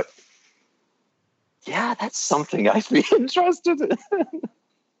 So I was like, yeah, that's something I'd be interested in.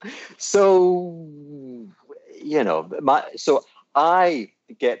 So, so I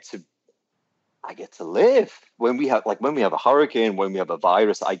get to live when we have a hurricane, when we have a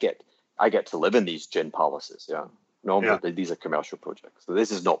virus. I get to live in these gin palaces. Yeah, Normally, these are commercial projects. So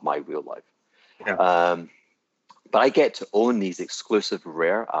this is not my real life. Yeah. But I get to own these exclusive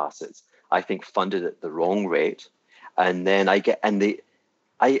rare assets, I think funded at the wrong rate. And then the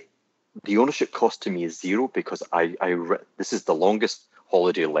ownership cost to me is zero because this is the longest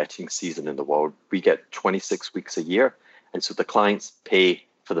holiday letting season in the world. We get 26 weeks a year. And so the clients pay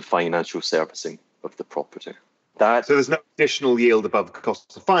for the financial servicing of the property. So there's no additional yield above the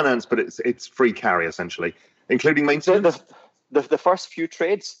cost of finance, but it's free carry essentially, including maintenance. So the first few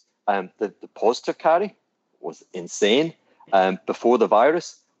trades, the positive carry was insane. Before the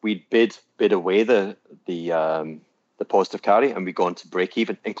virus, we'd bid away the positive carry, and we gone to break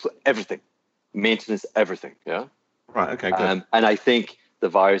even, include everything, maintenance, everything. Yeah. Right. Okay. Good. And I think the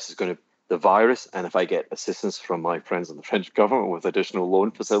virus, and if I get assistance from my friends in the French government with additional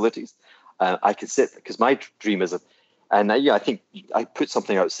loan facilities, I can sit, because my dream is I think I put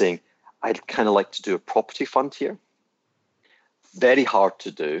something out saying I'd kind of like to do a property fund here. Very hard to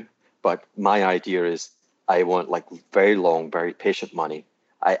do, but my idea is I want like very long, very patient money.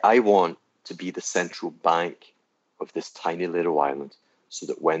 I want to be the central bank of this tiny little island, so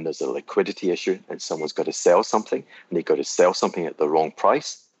that when there's a liquidity issue and someone's got to sell something and they've got to sell something at the wrong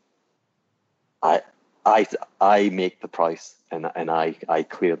price, I make the price and I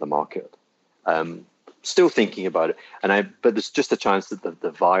clear the market. Still thinking about it, but there's just a chance that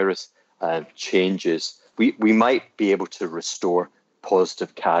the virus changes. We might be able to restore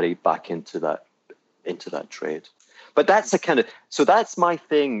positive carry back into that trade. But that's that's my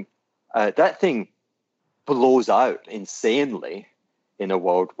thing. That thing blows out insanely in a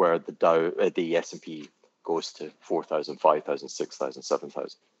world where the S&P goes to 4,000, 5,000, 6,000,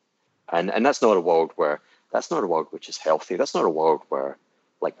 7,000, and that's not a world which is healthy. That's not a world where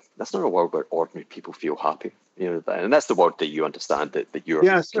ordinary people feel happy. And that's the world that you understand that you're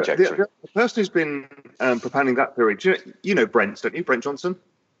conjecturing. The person who's been propounding that theory, you know Brent, don't you? Brent Johnson?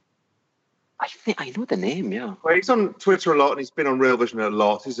 I think I know the name, yeah. Well, he's on Twitter a lot, and he's been on Real Vision a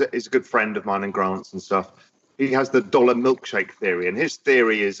lot. He's a good friend of mine and Grant's and stuff. He has the dollar milkshake theory, and his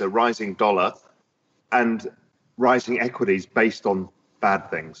theory is a rising dollar and rising equities based on bad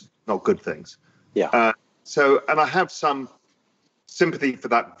things, not good things. Yeah. And I have some sympathy for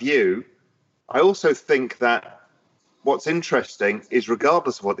that view. I also think that what's interesting is,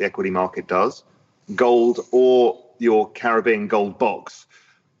 regardless of what the equity market does, gold or your Caribbean gold box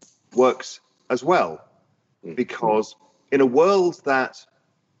works as well. Because in a world that,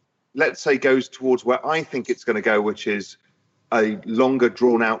 let's say, goes towards where I think it's going to go, which is a longer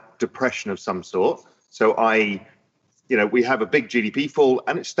drawn out depression of some sort. So we have a big GDP fall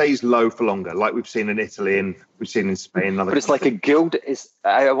and it stays low for longer, like we've seen in Italy and we've seen in Spain and other countries. Like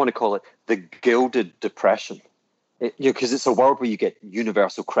I want to call it the gilded depression. Because it's a world where you get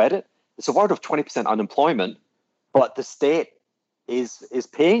universal credit. It's a world of 20% unemployment, but the state is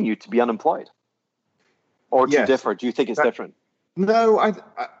paying you to be unemployed. Or to differ? Do you think it's different? No,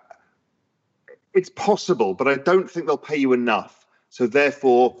 it's possible, but I don't think they'll pay you enough. So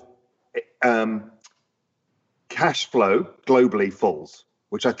therefore, cash flow globally falls,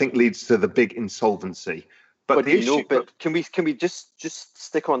 which I think leads to the big insolvency. But can we just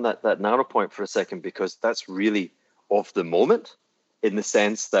stick on that narrow point for a second, because that's really of the moment, in the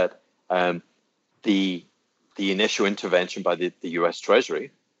sense that the initial intervention by the U.S.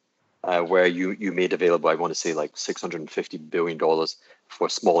 Treasury, where you made available, I want to say like $650 billion for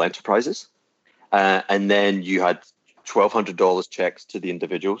small enterprises, and then you had $1,200 checks to the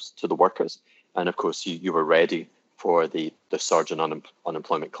individuals, to the workers, and of course you were ready for the surge in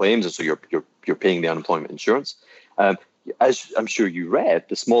unemployment claims, and so you're paying the unemployment insurance. As I'm sure you read,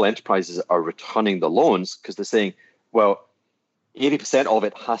 the small enterprises are returning the loans because they're saying, well, 80% of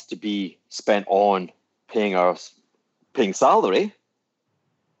it has to be spent on paying salary,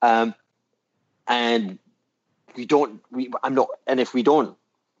 and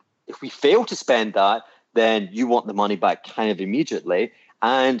if we fail to spend that, then you want the money back kind of immediately.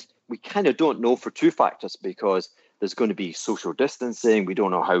 And we kind of don't know for two factors, because there's going to be social distancing. We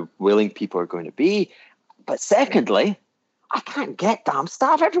don't know how willing people are going to be. But secondly, I can't get damn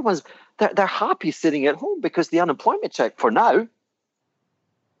staff. They're happy sitting at home because the unemployment check for now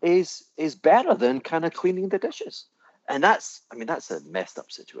is better than kind of cleaning the dishes. And that's a messed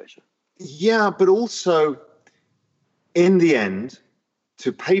up situation. Yeah, but also in the end,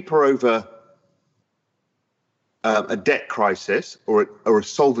 to paper over a debt crisis or a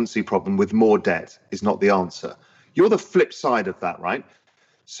solvency problem with more debt is not the answer. You're the flip side of that, right?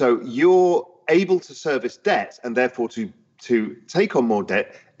 So you're able to service debt and therefore to take on more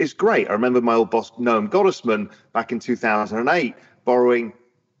debt is great. I remember my old boss, Noam Gottesman, back in 2008, borrowing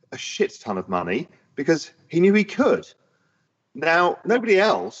a shit ton of money because he knew he could. Now, nobody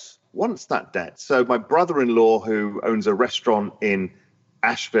else wants that debt. So my brother-in-law, who owns a restaurant in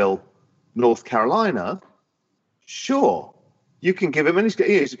Asheville, North Carolina, sure, you can give him, and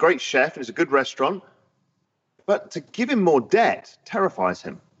he's a great chef and it's a good restaurant, but to give him more debt terrifies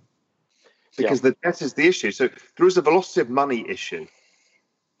him because the debt is the issue. So there is a velocity of money issue.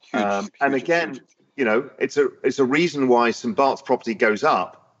 And again, you know, it's a reason why St. Bart's property goes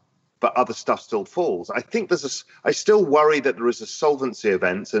up, but other stuff still falls. I think I still worry that there is a solvency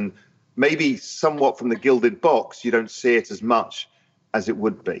event, and maybe somewhat from the gilded box, you don't see it as much as it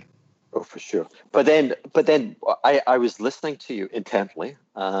would be. Oh, for sure. But then I was listening to you intently,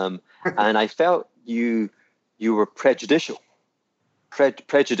 and I felt you were prejudicial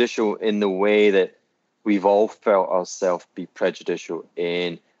in the way that we've all felt ourselves be prejudicial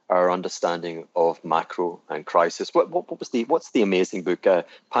in our understanding of macro and crisis. What's the amazing book?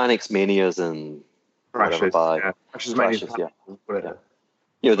 Panics, Manias, and Crashes. Crashes, yeah.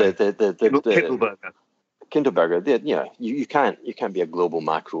 You know, the Kindleberger. You can't be a global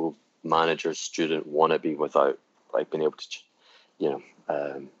macro manager student wannabe without like being able to,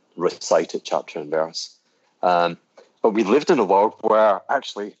 recite it chapter and verse. But we lived in a world where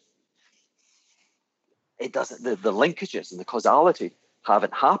actually it doesn't. The linkages and the causality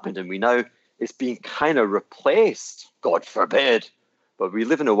haven't happened, and we now it's being kind of replaced, God forbid, but we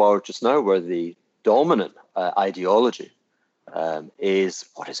live in a world just now where the dominant ideology is,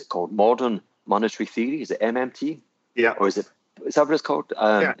 what is it called, modern monetary theory? Is it MMT? Yeah. Or is that what it's called?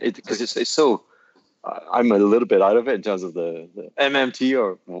 Because it's so I'm a little bit out of it in terms of the MMT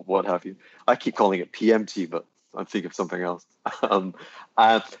or what have you. I keep calling it PMT, but I'm thinking of something else.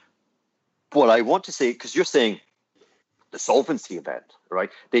 What I want to say, because you're saying the solvency event, right?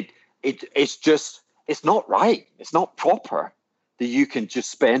 It's not right. It's not proper that you can just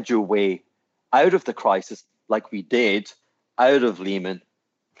spend your way out of the crisis like we did out of Lehman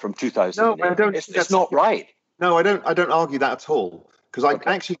from 2008. No, I don't. It's not right. No, I don't argue that at all, because I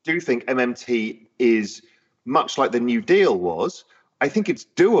actually do think MMT is much like the New Deal was. I think it's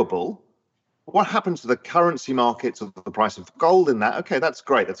doable. What happens to the currency markets of the price of gold in that? Okay, that's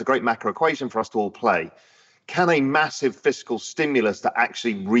great. That's a great macro equation for us to all play. Can a massive fiscal stimulus that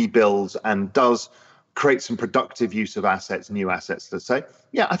actually rebuilds and does create some productive use of assets, new assets, let's say,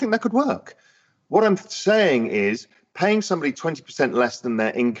 yeah, I think that could work. What I'm saying is paying somebody 20% less than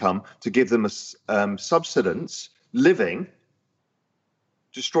their income to give them a subsistence living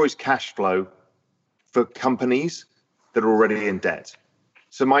destroys cash flow for companies that are already in debt.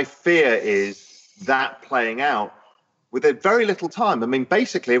 So my fear is that playing out with a very little time. I mean,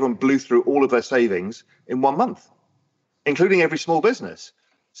 basically, everyone blew through all of their savings in 1 month, including every small business.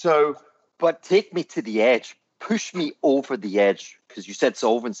 So, but take me to the edge, push me over the edge, because you said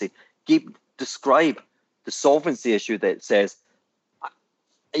solvency. Describe the solvency issue that says,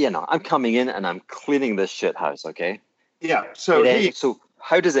 I'm coming in and I'm cleaning this shit house, okay? Yeah. So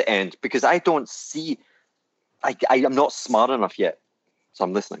how does it end? Because I don't see, I'm not smart enough yet, so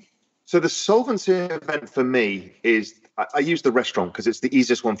I'm listening. So the solvency event for me is, I use the restaurant because it's the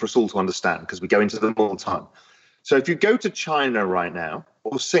easiest one for us all to understand because we go into them all the time. So if you go to China right now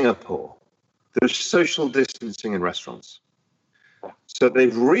or Singapore, there's social distancing in restaurants. So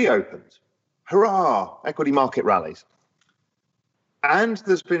they've reopened. Hurrah! Equity market rallies. And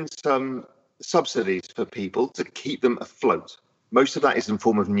there's been some subsidies for people to keep them afloat. Most of that is in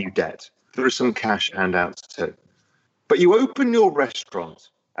form of new debt. There are some cash handouts too. But you open your restaurant,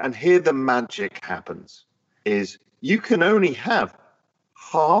 and here the magic happens, is you can only have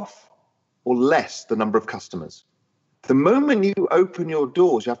half or less the number of customers. The moment you open your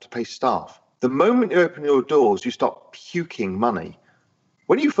doors, you have to pay staff. The moment you open your doors, you start puking money.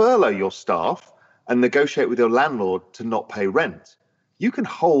 When you furlough your staff and negotiate with your landlord to not pay rent, you can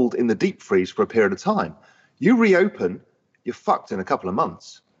hold in the deep freeze for a period of time. You reopen, you're fucked in a couple of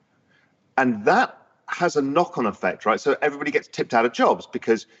months. And that has a knock-on effect, right? So everybody gets tipped out of jobs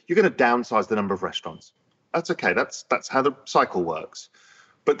because you're going to downsize the number of restaurants. That's okay. That's how the cycle works.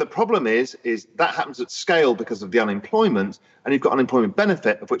 But the problem is that happens at scale because of the unemployment, and you've got unemployment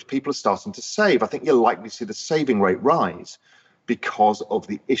benefit of which people are starting to save. I think you're likely to see the saving rate rise because of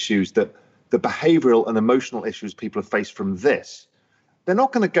the issues that the behavioral and emotional issues people have faced from this. They're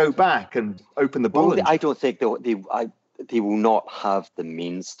not going to go back and open the ball. I don't think they will not have the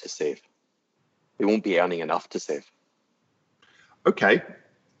means to save. They won't be earning enough to save. Okay,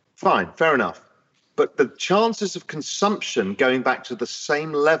 fine, fair enough. But the chances of consumption going back to the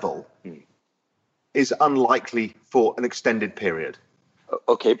same level is unlikely for an extended period.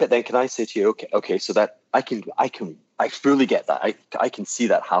 Okay, but then can I say to you, okay, so that I fully get that. I can see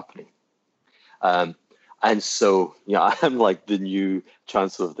that happening. And so, I'm like the new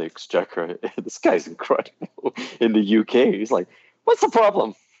Chancellor of the Exchequer. This guy's incredible in the UK. He's like, what's the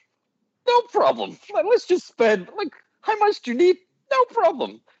problem? No problem. Let's just spend, like, how much do you need? No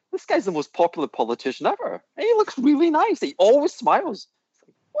problem. This guy's the most popular politician ever. And he looks really nice. He always smiles.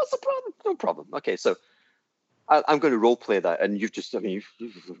 What's the problem? No problem. Okay, so I'm going to role play that. And you've just,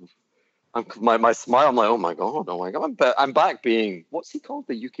 my smile, I'm like, oh my God. But I'm back being, what's he called?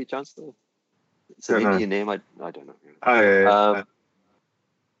 The UK Chancellor? It's an Indian name. I don't know. Oh,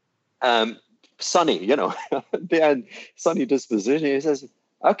 yeah. Sonny, and Sonny disposition. He says,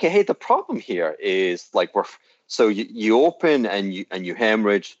 okay, hey, the problem here is like so you open and you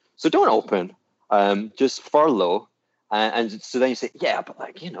hemorrhage. So don't open, just furlough. And so then you say, yeah, but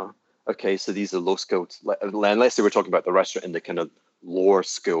okay, so these are low skilled, unless they were talking about the restaurant and the kind of lower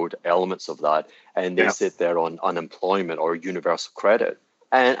skilled elements of that. And they sit there on unemployment or universal credit.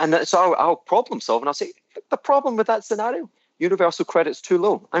 And so I'll problem solve and I'll say, the problem with that scenario, universal credit's too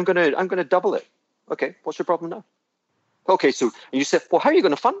low. I'm gonna double it. Okay, what's your problem now? Okay, so you say, well, how are you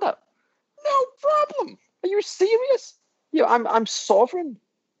going to fund that? No problem. Are you serious? I'm sovereign.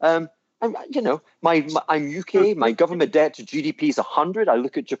 I'm UK. My government debt to GDP is 100. I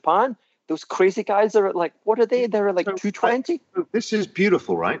look at Japan. Those crazy guys are at like, what are they? They're at like 220. This is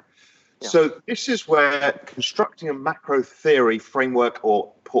beautiful, right? Yeah. So this is where constructing a macro theory framework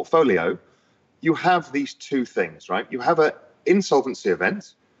or portfolio, you have these two things, right? You have an insolvency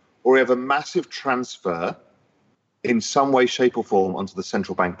event, or you have a massive transfer in some way, shape, or form onto the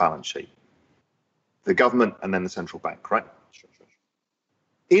central bank balance sheet. The government and then the central bank, right? Sure.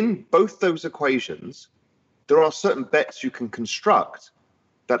 In both those equations, there are certain bets you can construct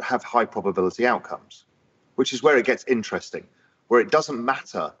that have high probability outcomes, which is where it gets interesting, where it doesn't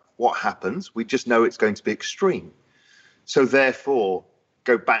matter what happens, we just know it's going to be extreme. So therefore,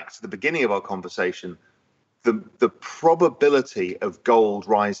 go back to the beginning of our conversation, the probability of gold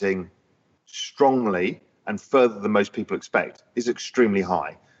rising strongly and further than most people expect is extremely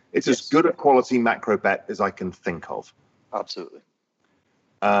high. It's as good a quality macro bet as I can think of. Absolutely.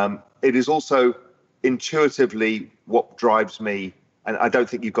 It is also intuitively what drives me, and I don't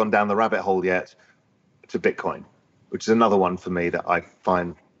think you've gone down the rabbit hole yet, to Bitcoin, which is another one for me that I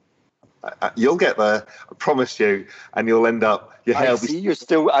find you'll get there, I promise you, and you'll end up. I see you're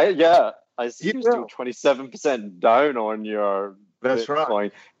still 27% down on your That's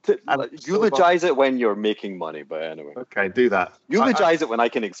Bitcoin. Right. Eulogize it when you're making money, but anyway. Okay, do that. Eulogize it when I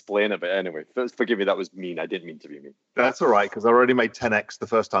can explain it, but anyway. Forgive me, that was mean. I didn't mean to be mean. That's all right, because I already made 10x the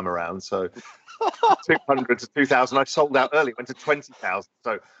first time around. So 200 to 2,000. I sold out early, went to 20,000.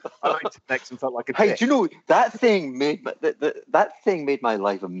 So I made 10x and felt like a dick. Hey, do you know, that thing made my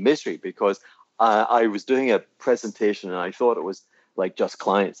life a misery, because I was doing a presentation and I thought it was like just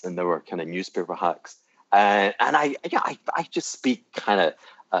clients and there were kind of newspaper hacks. And I just speak kind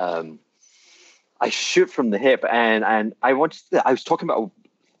of, I shoot from the hip, and I was talking about,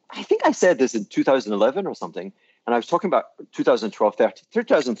 I think I said this in 2011 or something, and I was talking about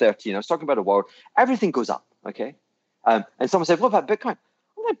 2013, I was talking about a world, everything goes up, okay? And someone said, what about Bitcoin?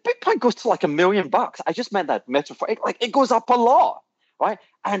 I'm like, Bitcoin goes to like $1 million. I just meant that metaphor, it goes up a lot, right?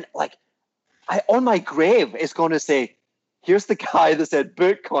 And like, on my grave, it's going to say, here's the guy that said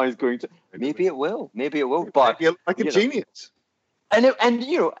Bitcoin is going to. Maybe it will. But you're like a genius.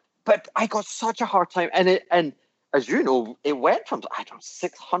 But I got such a hard time, and as you know, it went from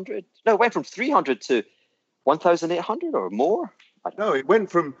 600. No, it went from 300 to 1,800 or more. No, it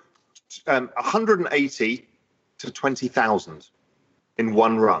went from 180 to 20,000 in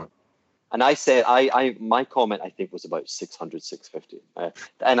one run. And I said, my comment I think was about 600, 650,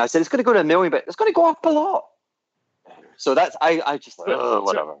 and I said it's going to go to $1 million, but it's going to go up a lot. So that's I just like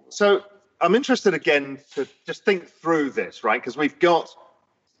whatever. So I'm interested again to just think through this, right? Because we've got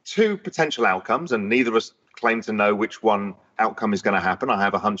two potential outcomes, and neither of us claim to know which one outcome is going to happen. I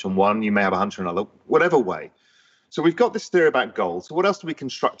have a hunch on one, you may have a hunch on another, whatever way. So we've got this theory about gold. So what else do we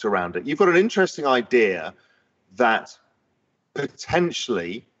construct around it? You've got an interesting idea that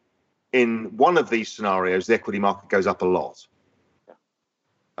potentially in one of these scenarios, the equity market goes up a lot. Yeah.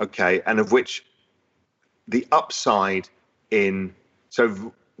 Okay, and of which the upside in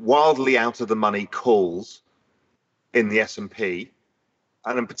wildly out of the money calls in the S&P,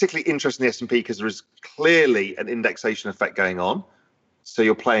 and I'm particularly interested in the S&P because there is clearly an indexation effect going on. So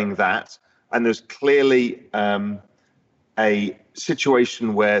you're playing that, and there's clearly a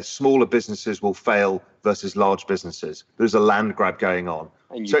situation where smaller businesses will fail versus large businesses. There's a land grab going on,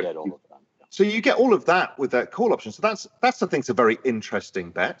 and you get all of that. So you get all of that with that call option. So that's I think, a very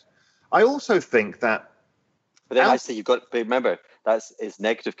interesting bet. I also think that. But then I say you've got to remember it's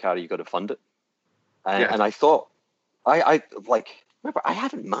negative carry. You've got to fund it. And I thought, I like, remember, I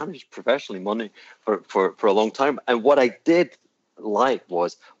haven't managed professionally money for a long time. And what I did like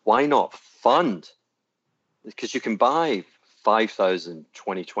was, why not fund? Because you can buy 5,000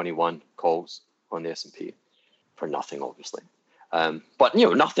 2021 calls on the S&P for nothing, obviously. But,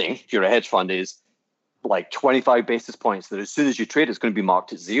 nothing, if you're a hedge fund, is like 25 basis points that as soon as you trade, it's going to be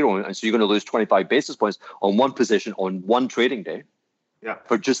marked at zero. And so you're going to lose 25 basis points on one position on one trading day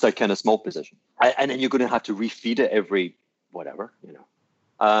for just that kind of small position. And then you're going to have to refeed it every whatever,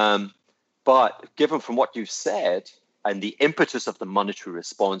 But given from what you've said and the impetus of the monetary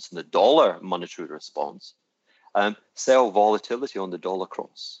response and the dollar monetary response, sell volatility on the dollar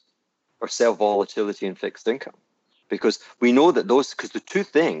cross or sell volatility in fixed income. Because we know that because the two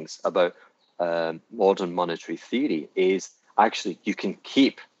things about modern monetary theory is actually you can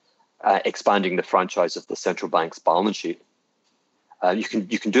keep expanding the franchise of the central bank's balance sheet. You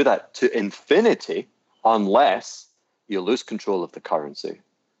can do that to infinity unless you lose control of the currency,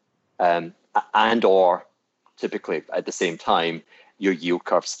 and or typically at the same time your yield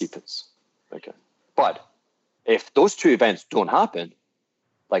curve steepens. Okay, but if those two events don't happen,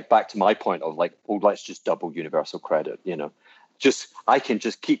 like back to my point of like, oh, let's just double universal credit, I can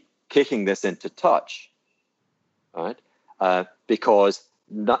just keep kicking this into touch, right? Because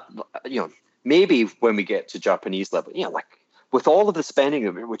maybe when we get to Japanese level, like with all of the spending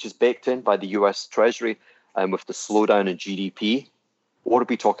which is baked in by the U.S. Treasury and with the slowdown in GDP, what are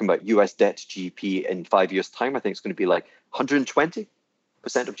we talking about? U.S. debt to GDP in 5 years' time? I think it's going to be like 120%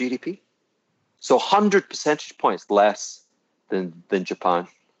 of GDP. So 100 percentage points less than Japan.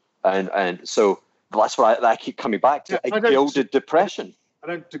 And so that's what I keep coming back to. A gilded depression. I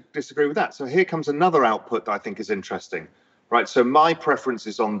don't disagree with that. So here comes another output that I think is interesting, right? So my preference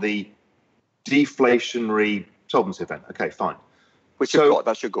is on the deflationary solvency event. Okay, fine. Which you've got,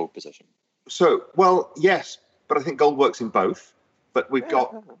 that's your gold position. So, well, yes, but I think gold works in both. But we've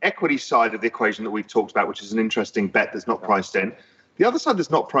got equity side of the equation that we've talked about, which is an interesting bet that's not priced in. The other side that's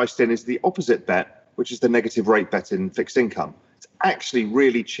not priced in is the opposite bet, which is the negative rate bet in fixed income. It's actually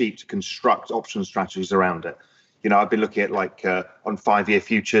really cheap to construct option strategies around it. I've been looking at on 5-year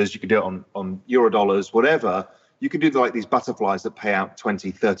futures. You can do it on Eurodollars, whatever. You can do these butterflies that pay out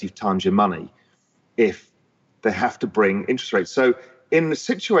 20, 30 times your money if they have to bring interest rates. So in the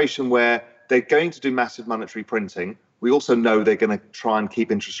situation where they're going to do massive monetary printing, we also know they're going to try and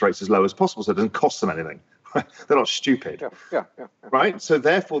keep interest rates as low as possible so it doesn't cost them anything. They're not stupid. Yeah. Right? So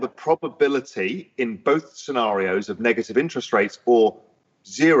therefore, the probability in both scenarios of negative interest rates or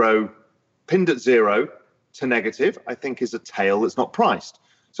zero, pinned at zero to negative, I think is a tail that's not priced.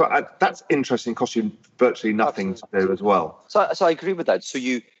 So that's interesting, costs you virtually nothing to do as well. So I agree with that.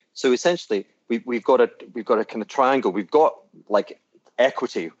 So essentially, we've got a kind of triangle. We've got like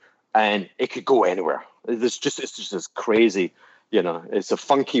equity, and it could go anywhere. It's just this crazy. It's a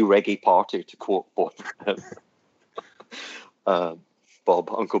funky reggae party, to quote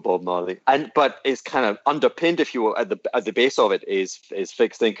Uncle Bob Marley. But it's kind of underpinned, if you will, at the base of it is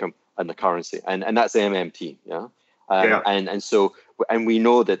fixed income and the currency, and that's MMT. And we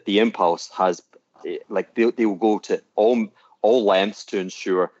know that the impulse has they will go to all lengths to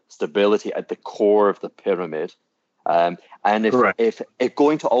ensure stability at the core of the pyramid. And if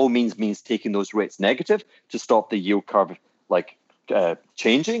going to all means taking those rates negative to stop the yield curve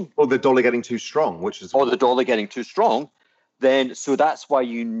changing, or the dollar getting too strong, then so that's why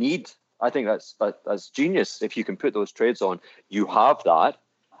you need. I think that's genius. If you can put those trades on, you have that,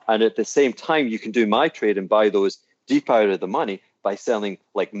 and at the same time you can do my trade and buy those deep out of the money by selling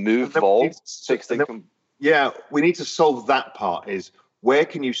move vol fixed income. We need to solve that part. Is where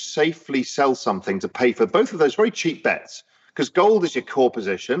can you safely sell something to pay for both of those very cheap bets? Because gold is your core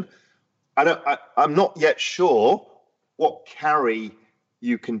position. I'm not yet sure what carry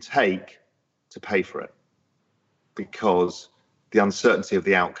you can take to pay for it, because the uncertainty of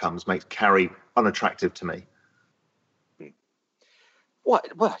the outcomes makes carry unattractive to me.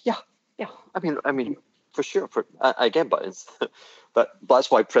 What? Well, yeah. I mean, for sure. Again, but that's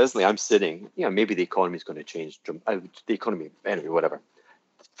why presently I'm sitting. Maybe the economy is going to change. The economy, anyway, whatever.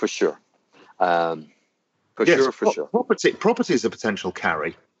 For sure. For sure. Property is a potential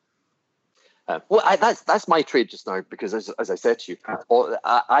carry. That's my trade just now, because as I said to you,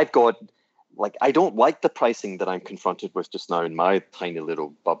 I've got I don't like the pricing that I'm confronted with just now in my tiny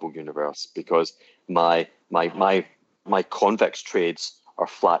little bubble universe, because my convex trades are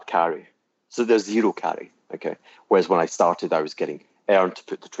flat carry, so there's zero carry. Okay, whereas when I started, I was getting earned to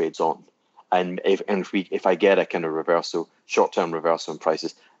put the trades on, and if I get a kind of short-term reversal in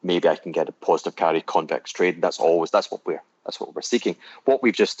prices, maybe I can get a positive carry convex trade. That's what we're seeking. What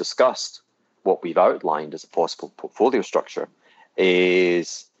we've just discussed what we've outlined as a possible portfolio structure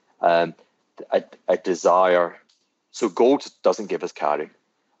is a desire. So gold doesn't give us carry,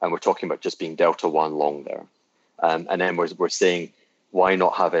 and we're talking about just being delta one long there. And then we're saying, why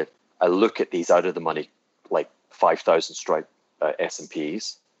not have a look at these out of the money, like 5,000 strike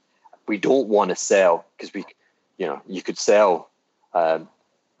S&Ps. We don't want to sell because you could sell a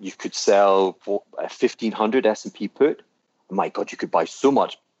 1,500 S&P put. My God, you could buy so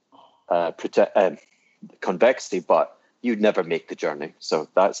much convexity, but you'd never make the journey. So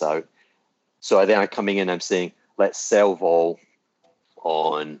that's out. So then I'm coming in, I'm saying, let's sell vol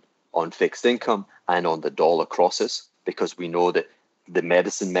on fixed income and on the dollar crosses, because we know that the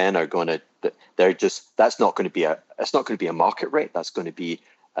medicine men are going to, that's not going to be it's not going to be a market rate. That's going to be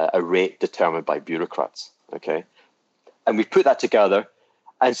a rate determined by bureaucrats. Okay. And we put that together.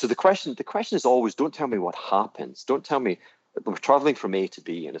 And so the question is always, don't tell me what happens. Don't tell me we're traveling from A to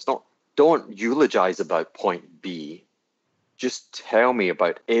B, and it's not, don't eulogize about point B. Just tell me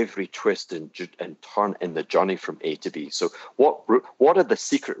about every twist and turn in the journey from A to B. So what are the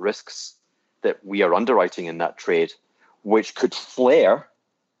secret risks that we are underwriting in that trade, which could flare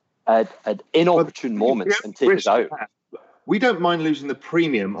at inopportune moments and take us out? We don't mind losing the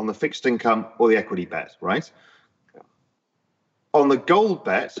premium on the fixed income or the equity bet, right? On the gold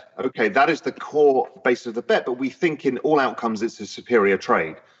bet, okay, that is the core base of the bet, but we think in all outcomes it's a superior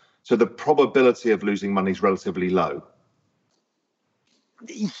trade. So the probability of losing money is relatively low.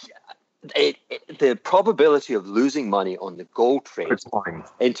 The probability of losing money on the gold trade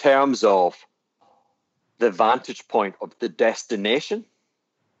in terms of the vantage point of the destination,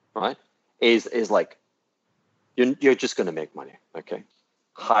 right, is like you're just going to make money, okay?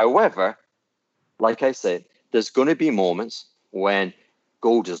 However, like I said, there's going to be moments when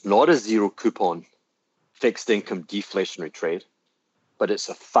gold is not a zero coupon fixed income deflationary trade, but it's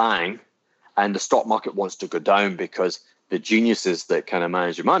a FANG, and the stock market wants to go down because the geniuses that kind of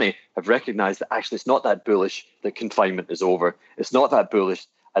manage your money have recognized that actually it's not that bullish that confinement is over. It's not that bullish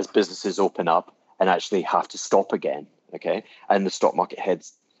as businesses open up and actually have to stop again, okay? And the stock market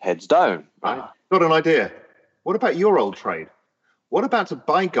heads down, right? Got an idea. What about your old trade? What about to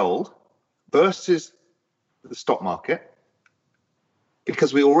buy gold versus the stock market?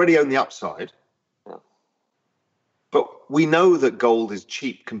 Because we already own the upside. Yeah. But we know that gold is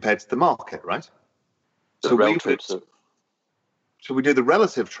cheap compared to the market, right? So we do the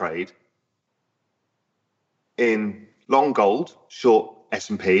relative trade in long gold, short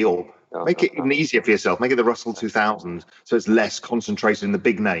S&P, or make it even easier for yourself. Make it the Russell 2000, so it's less concentrated in the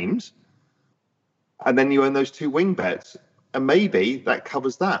big names. And then you own those two wing bets, and maybe that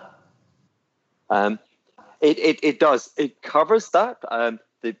covers that. It does. It covers that.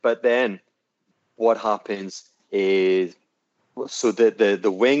 But then what happens is, so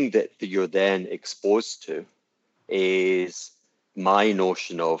the wing that you're then exposed to is my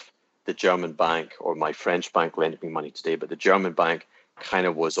notion of the German bank, or my French bank lending me money today, but the German bank kind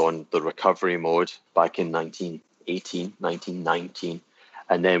of was on the recovery mode back in 1918, 1919.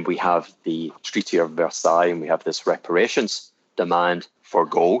 And then we have the Treaty of Versailles, and we have this reparations demand for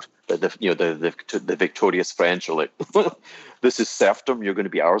gold. The victorious French are like, this is serfdom. You're going to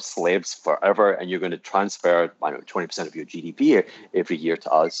be our slaves forever, and you're going to transfer 20% of your GDP every year to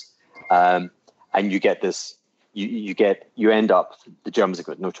us. And you get this. You end up, the Germans have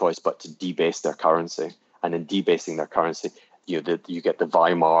got no choice but to debase their currency, and in debasing their currency, you get the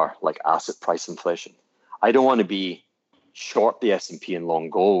Weimar like asset price inflation. I don't want to be short the S&P and long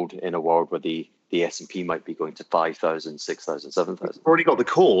gold in a world where the S&P might be going to 5,000, 6,000, 7,000. You've already got the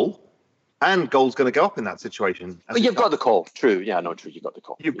call, and gold's going to go up in that situation. But you've got the call. True. Yeah, no, true. You've got the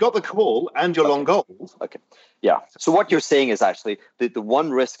call. You've got the call, and you're long gold. Okay. Yeah. So what you're saying is actually the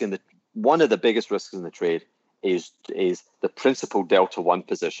one risk one of the biggest risks in the trade is the principal delta one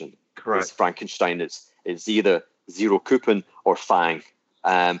position. Correct. It's Frankenstein. It's either zero coupon or FANG,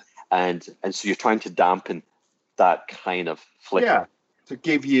 and so you're trying to dampen that kind of flicker. Yeah, to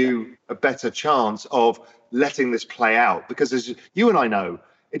give you a better chance of letting this play out. Because as you and I know,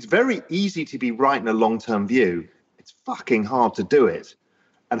 it's very easy to be right in a long-term view. It's fucking hard to do it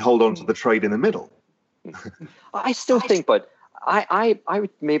and hold on to the trade in the middle. I still think, but I would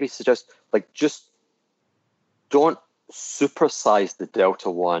maybe suggest, like, just don't supersize the delta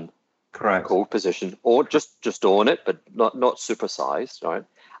one correct gold position, or just own it, but not supersized, right?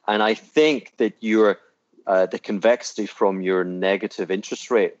 And I think that your the convexity from your negative interest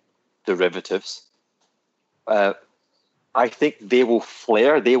rate derivatives, I think they will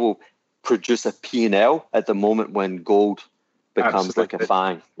flare. They will produce a P&L at the moment when gold becomes Absolutely. like a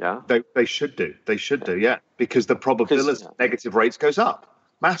FANG. Yeah, they should do. They should do. Yeah, because the probability of negative rates goes up.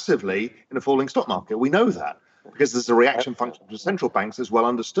 massively in a falling stock market. We know that because there's a reaction function to central banks that's well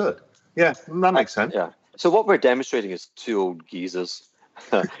understood. Yeah, that makes sense. Yeah. So what we're demonstrating as two old geezers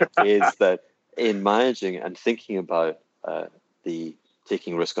is that in managing and thinking about the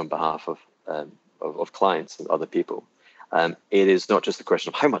taking risk on behalf of clients and other people, it is not just a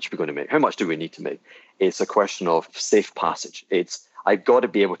question of how much we're going to make, how much do we need to make. It's a question of safe passage. I've got to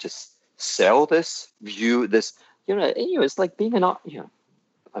be able to sell this, view this. It's like being an art.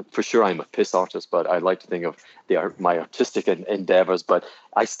 For sure, I'm a piss artist, but I like to think of my artistic endeavors. But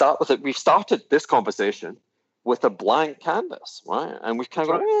I start with it. We've started this conversation with a blank canvas, right? And we've kind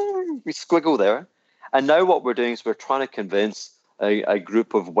of got, we squiggle there. And now what we're doing is we're trying to convince a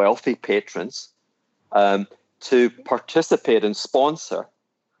group of wealthy patrons to participate and sponsor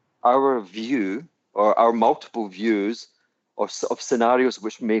our view or our multiple views of scenarios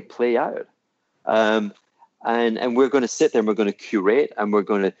which may play out. And we're going to sit there and we're going to curate and we're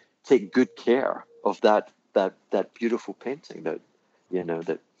going to take good care of that beautiful painting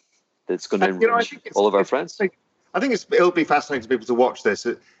that's going to enrich all of our friends. I think it'll be fascinating to people to watch this,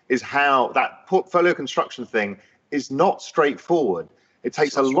 is how that portfolio construction thing is not straightforward. It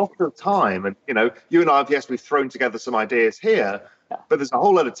takes a lot of time. And, you and I we've thrown together some ideas here, but there's a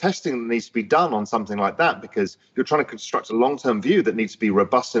whole lot of testing that needs to be done on something like that, because you're trying to construct a long-term view that needs to be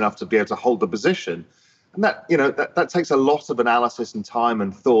robust enough to be able to hold the position. And that takes a lot of analysis and time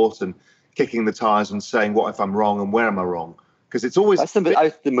and thought and kicking the tires and saying, what if I'm wrong and where am I wrong? Because it's always...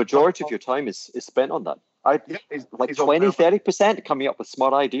 the majority of your time is spent on that. 20-30% coming up with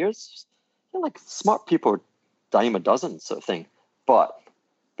smart ideas. Like smart people are dime a dozen sort of thing. But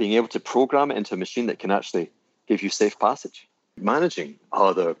being able to program it into a machine that can actually give you safe passage. Managing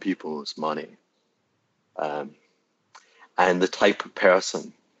other people's money and the type of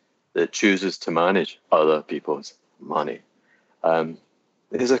person that chooses to manage other people's money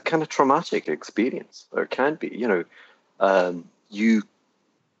is a kind of traumatic experience, or it can be.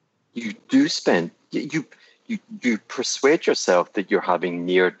 You do spend, you persuade yourself that you're having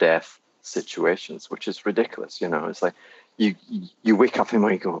near-death situations, which is ridiculous. It's like you wake up and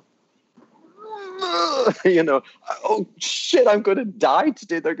you go, oh shit, I'm going to die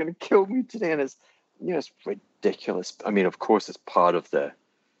today. They're going to kill me today, and it's ridiculous. I mean, of course, it's part of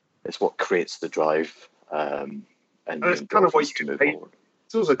it's what creates the drive, and it's kind of what you get paid.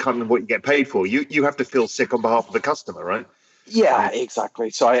 It's also kind of what you get paid for. You have to feel sick on behalf of the customer, right? Yeah,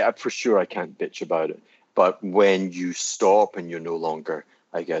 exactly. So I for sure I can't bitch about it. But when you stop and you're no longer,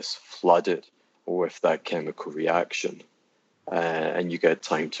 I guess, flooded with that chemical reaction, and you get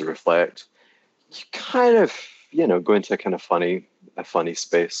time to reflect, you kind of, go into a kind of funny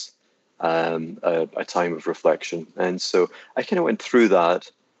space, a time of reflection. And so I kind of went through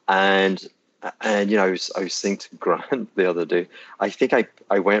that, and I was saying to Grant the other day, I think I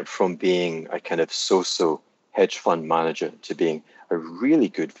went from being a kind of so-so hedge fund manager to being a really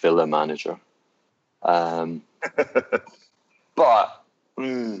good villa manager. But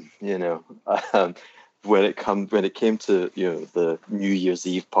when it came to the New Year's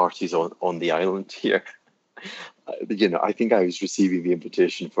Eve parties on the island here, I think I was receiving the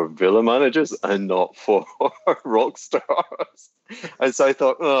invitation for villa managers and not for rock stars. And so I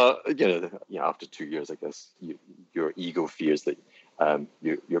thought, after 2 years, I guess your ego fears that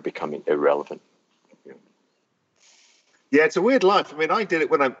you're becoming irrelevant. Yeah, it's a weird life. I mean, I did it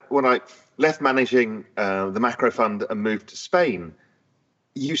when I left managing the macro fund and moved to Spain.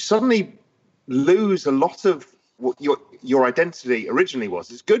 You suddenly lose a lot of what your identity originally was.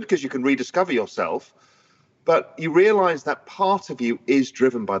 It's good because you can rediscover yourself, but you realize that part of you is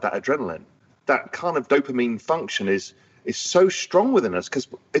driven by that adrenaline. That kind of dopamine function is so strong within us because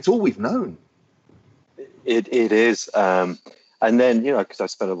it's all we've known. It is. And then, because I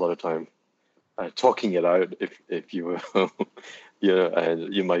spent a lot of time talking it out, if you will,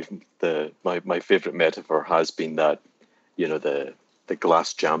 my favorite metaphor has been that, the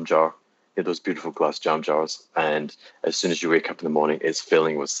glass jam jar, those beautiful glass jam jars, and as soon as you wake up in the morning, it's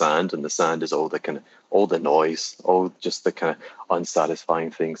filling with sand, and the sand is all the noise, all just the kind of unsatisfying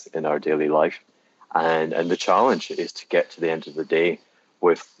things in our daily life, and the challenge is to get to the end of the day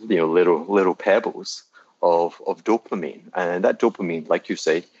with little pebbles of dopamine, and that dopamine, like you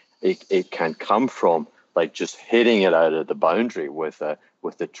say, it can come from like just hitting it out of the boundary with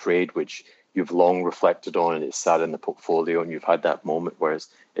the trade which you've long reflected on, and it's sat in the portfolio, and you've had that moment where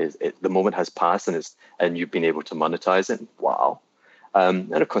the moment has passed and you've been able to monetize it. Wow.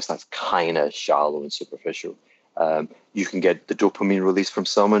 And of course, that's kind of shallow and superficial. You can get the dopamine release from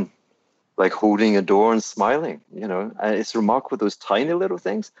someone like holding a door and smiling, and it's remarkable. Those tiny little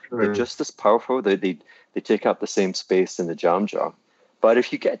things, they're just as powerful. They take up the same space in the jam jar. But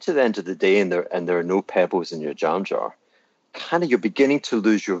if you get to the end of the day and there are no pebbles in your jam jar, kind of you're beginning to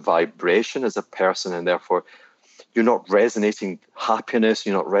lose your vibration as a person, and therefore you're not resonating happiness.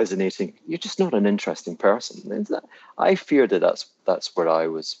 You're not resonating. You're just not an interesting person. And I fear that's where I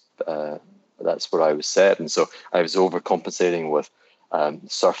was. That's where I was set, and so I was overcompensating with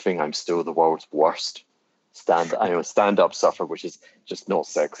surfing. I'm still the world's worst stand-up surfer, which is just not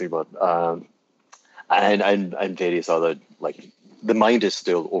sexy, but and various other, like, the mind is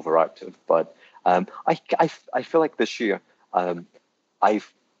still overactive. But I feel like this year I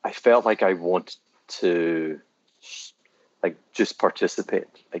felt like I want to like just participate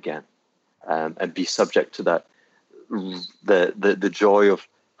again, and be subject to that, the joy of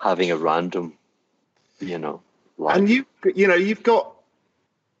having a random, life. And you've got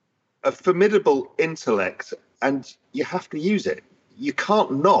a formidable intellect, and you have to use it. You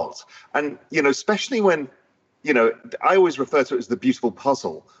can't not. And especially when I always refer to it as the beautiful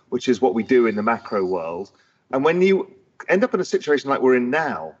puzzle, which is what we do in the macro world. And when you end up in a situation like we're in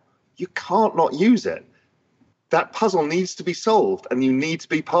now, you can't not use it. That puzzle needs to be solved, and you need to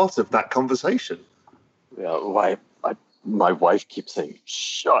be part of that conversation. Yeah, my wife keeps saying,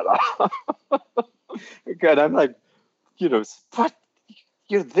 "Shut up." Again, I'm like, but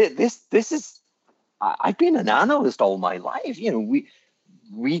this is. I've been an analyst all my life.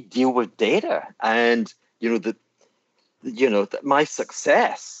 We deal with data, and my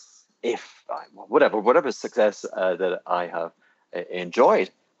success, if whatever success that I have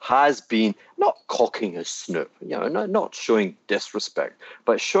enjoyed, has been not cocking a snoop, not showing disrespect,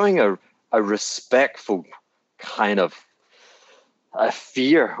 but showing a respectful kind of a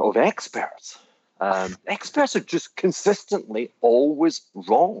fear of experts. Experts are just consistently always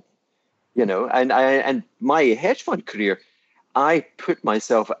wrong, and my hedge fund career, I put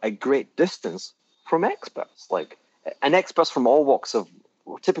myself at a great distance from experts, and experts from all walks of,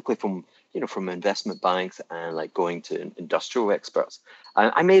 typically from investment banks and like going to industrial experts.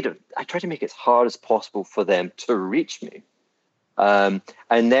 And I tried to make it as hard as possible for them to reach me. And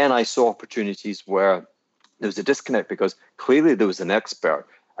then I saw opportunities where there was a disconnect, because clearly there was an expert,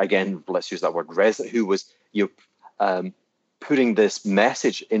 again, let's use that word, who was putting this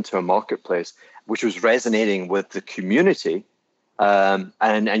message into a marketplace which was resonating with the community, and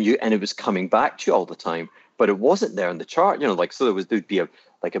it was coming back to you all the time, but it wasn't there in the chart. So there'd be a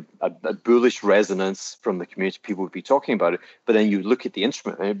bullish resonance from the community. People would be talking about it, but then you look at the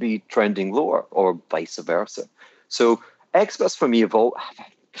instrument and it'd be trending lower, or vice versa. So experts for me have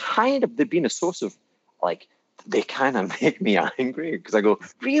they've been a source of, they kind of make me angry, because I go,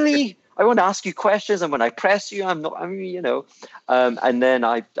 really? I want to ask you questions, and when I press you, I'm not. And then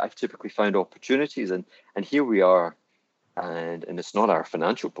I've typically found opportunities, and here we are, and it's not our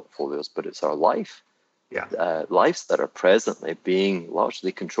financial portfolios, but it's our life. Yeah, lives that are presently being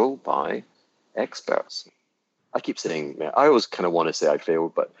largely controlled by experts. I keep saying, I always kind of want to say I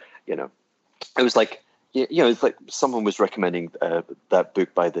failed, but it was like, it's like someone was recommending that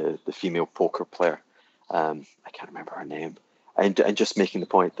book by the female poker player. I can't remember her name, and just making the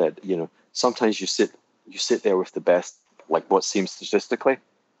point that sometimes you sit there with the best, like what seems statistically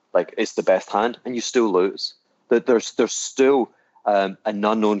like it's the best hand, and you still lose. That there's still an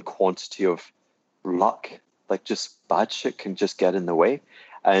unknown quantity of luck, like just bad shit can just get in the way,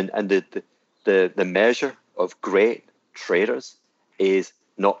 and the measure of great traders is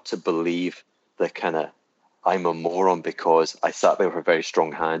not to believe the kind of, I'm a moron because I sat there with a very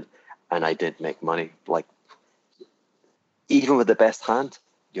strong hand and I didn't make money. Like, even with the best hand,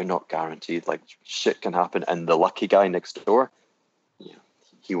 you're not guaranteed. Like, shit can happen, and the lucky guy next door,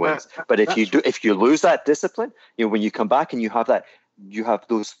 he wins. But if you lose that discipline, when you come back and you have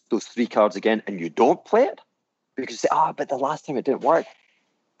those three cards again, and you don't play it because you say, but the last time it didn't work.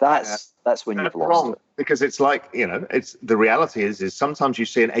 That's when you've lost it. Because it's like, it's the reality is sometimes you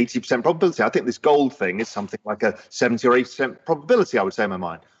see an 80% probability. I think this gold thing is something like a 70 or 80% probability, I would say in my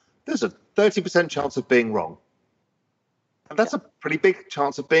mind. There's a 30% chance of being wrong. And that's a pretty big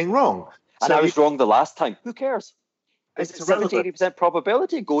chance of being wrong. And I was wrong the last time. Who cares? It's 70, 80%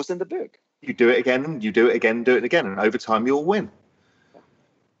 probability. It goes in the book. You do it again, and you do it again, and over time you'll win.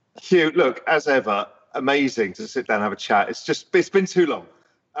 Hugh, look, as ever, amazing to sit down and have a chat. It's been too long.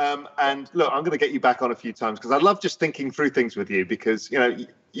 And look, I'm going to get you back on a few times, because I love just thinking through things with you, because,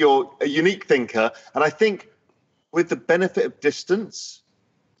 you're a unique thinker. And I think with the benefit of distance,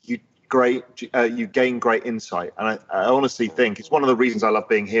 you gain great insight. And I honestly think it's one of the reasons I love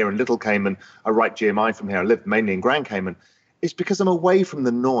being here in Little Cayman. I write GMI from here. I live mainly in Grand Cayman. It's because I'm away from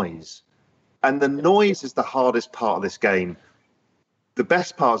the noise. And the noise is the hardest part of this game. The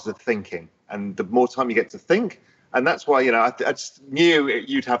best part is the thinking. And the more time you get to think, And that's why, I just knew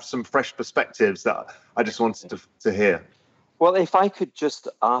you'd have some fresh perspectives that I just wanted to hear. Well, if I could just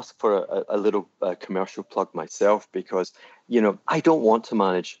ask for a little commercial plug myself, because, I don't want to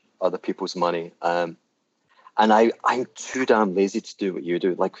manage other people's money. And I'm too damn lazy to do what you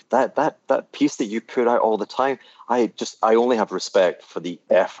do. Like that piece that you put out all the time, I only have respect for the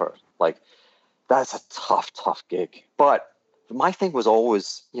effort. Like, that's a tough gig. But my thing was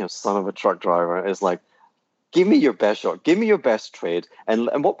always, son of a truck driver, is like, give me your best shot, give me your best trade.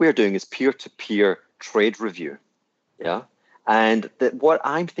 And what we're doing is peer-to-peer trade review. Yeah. And what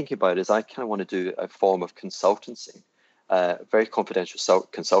I'm thinking about is I kind of want to do a form of consultancy, very confidential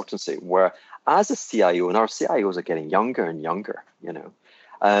consultancy, where as a CIO, and our CIOs are getting younger and younger,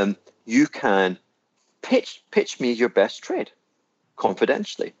 you can pitch me your best trade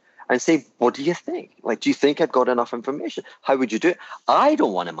confidentially and say, what do you think? Like, do you think I've got enough information? How would you do it? I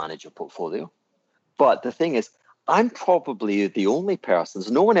don't want to manage your portfolio. But the thing is, I'm probably the only person,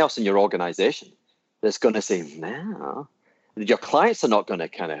 there's no one else in your organization that's going to say, no. Your clients are not going to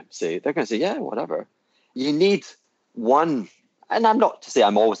kind of say, they're going to say, yeah, whatever. You need one, and I'm not to say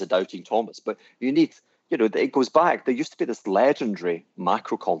I'm always a doubting Thomas, but you need, it goes back. There used to be this legendary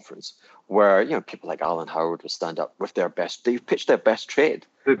macro conference where, people like Alan Howard would stand up with they pitch their best trade.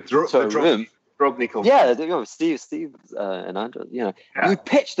 The Drobny conference. Yeah, Steve and Andrew, You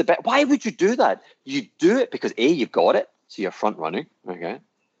pitch the best. Why would you do that? You do it because A, you've got it, so you're front running, okay?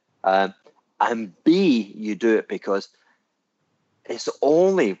 And B, you do it because it's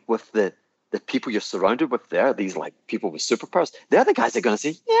only with the people you're surrounded with there, these like people with superpowers, they're the guys that are going to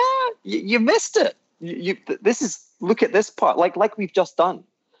say, yeah, you missed it. Look at this part, like we've just done.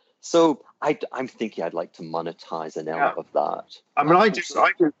 So I'm thinking I'd like to monetize an element of that. I mean,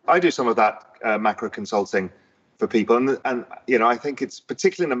 I do some of that macro consulting for people. And I think it's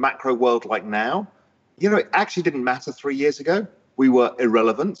particularly in a macro world like now, it actually didn't matter 3 years ago. We were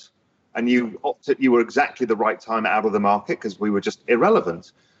irrelevant. And you were exactly the right time out of the market because we were just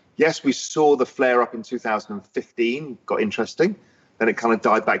irrelevant. Yes, we saw the flare up in 2015, got interesting. Then it kind of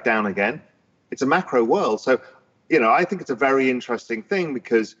died back down again. It's a macro world. So, I think it's a very interesting thing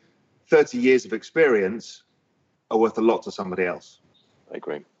because 30 years of experience are worth a lot to somebody else. I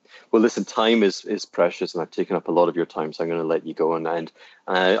agree. Well, listen, time is precious, and I've taken up a lot of your time, so I'm going to let you go. And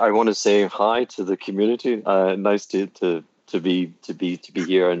I want to say hi to the community. Nice to be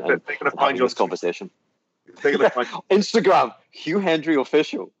here and having this conversation. Instagram, Hugh Hendry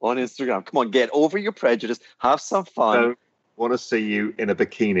Official on Instagram. Come on, get over your prejudice, have some fun. I want to see you in a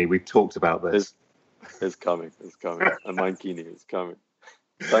bikini. We've talked about this. It's coming. A mankini is coming.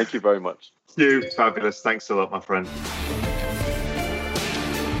 Thank you very much. Hugh, fabulous. Thanks a lot, my friend.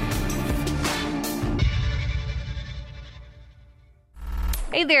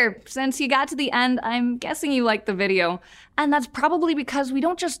 Hey there, since you got to the end, I'm guessing you liked the video. And that's probably because we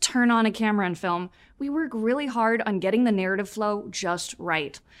don't just turn on a camera and film. We work really hard on getting the narrative flow just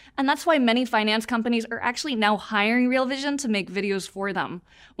right. And that's why many finance companies are actually now hiring Real Vision to make videos for them.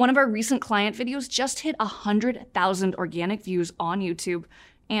 One of our recent client videos just hit 100,000 organic views on YouTube,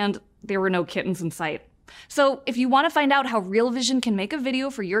 and there were no kittens in sight. So if you want to find out how Real Vision can make a video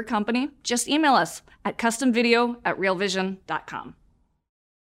for your company, just email us at customvideo@realvision.com.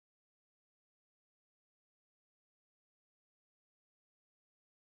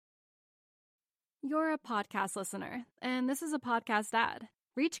 You're a podcast listener, and this is a podcast ad.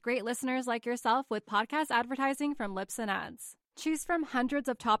 Reach great listeners like yourself with podcast advertising from Libsyn Ads. Choose from hundreds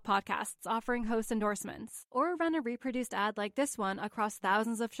of top podcasts offering host endorsements, or run a reproduced ad like this one across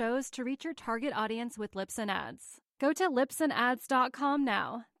thousands of shows to reach your target audience with Libsyn Ads. Go to libsynads.com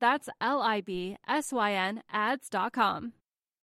now. That's LIBSYN ads.com.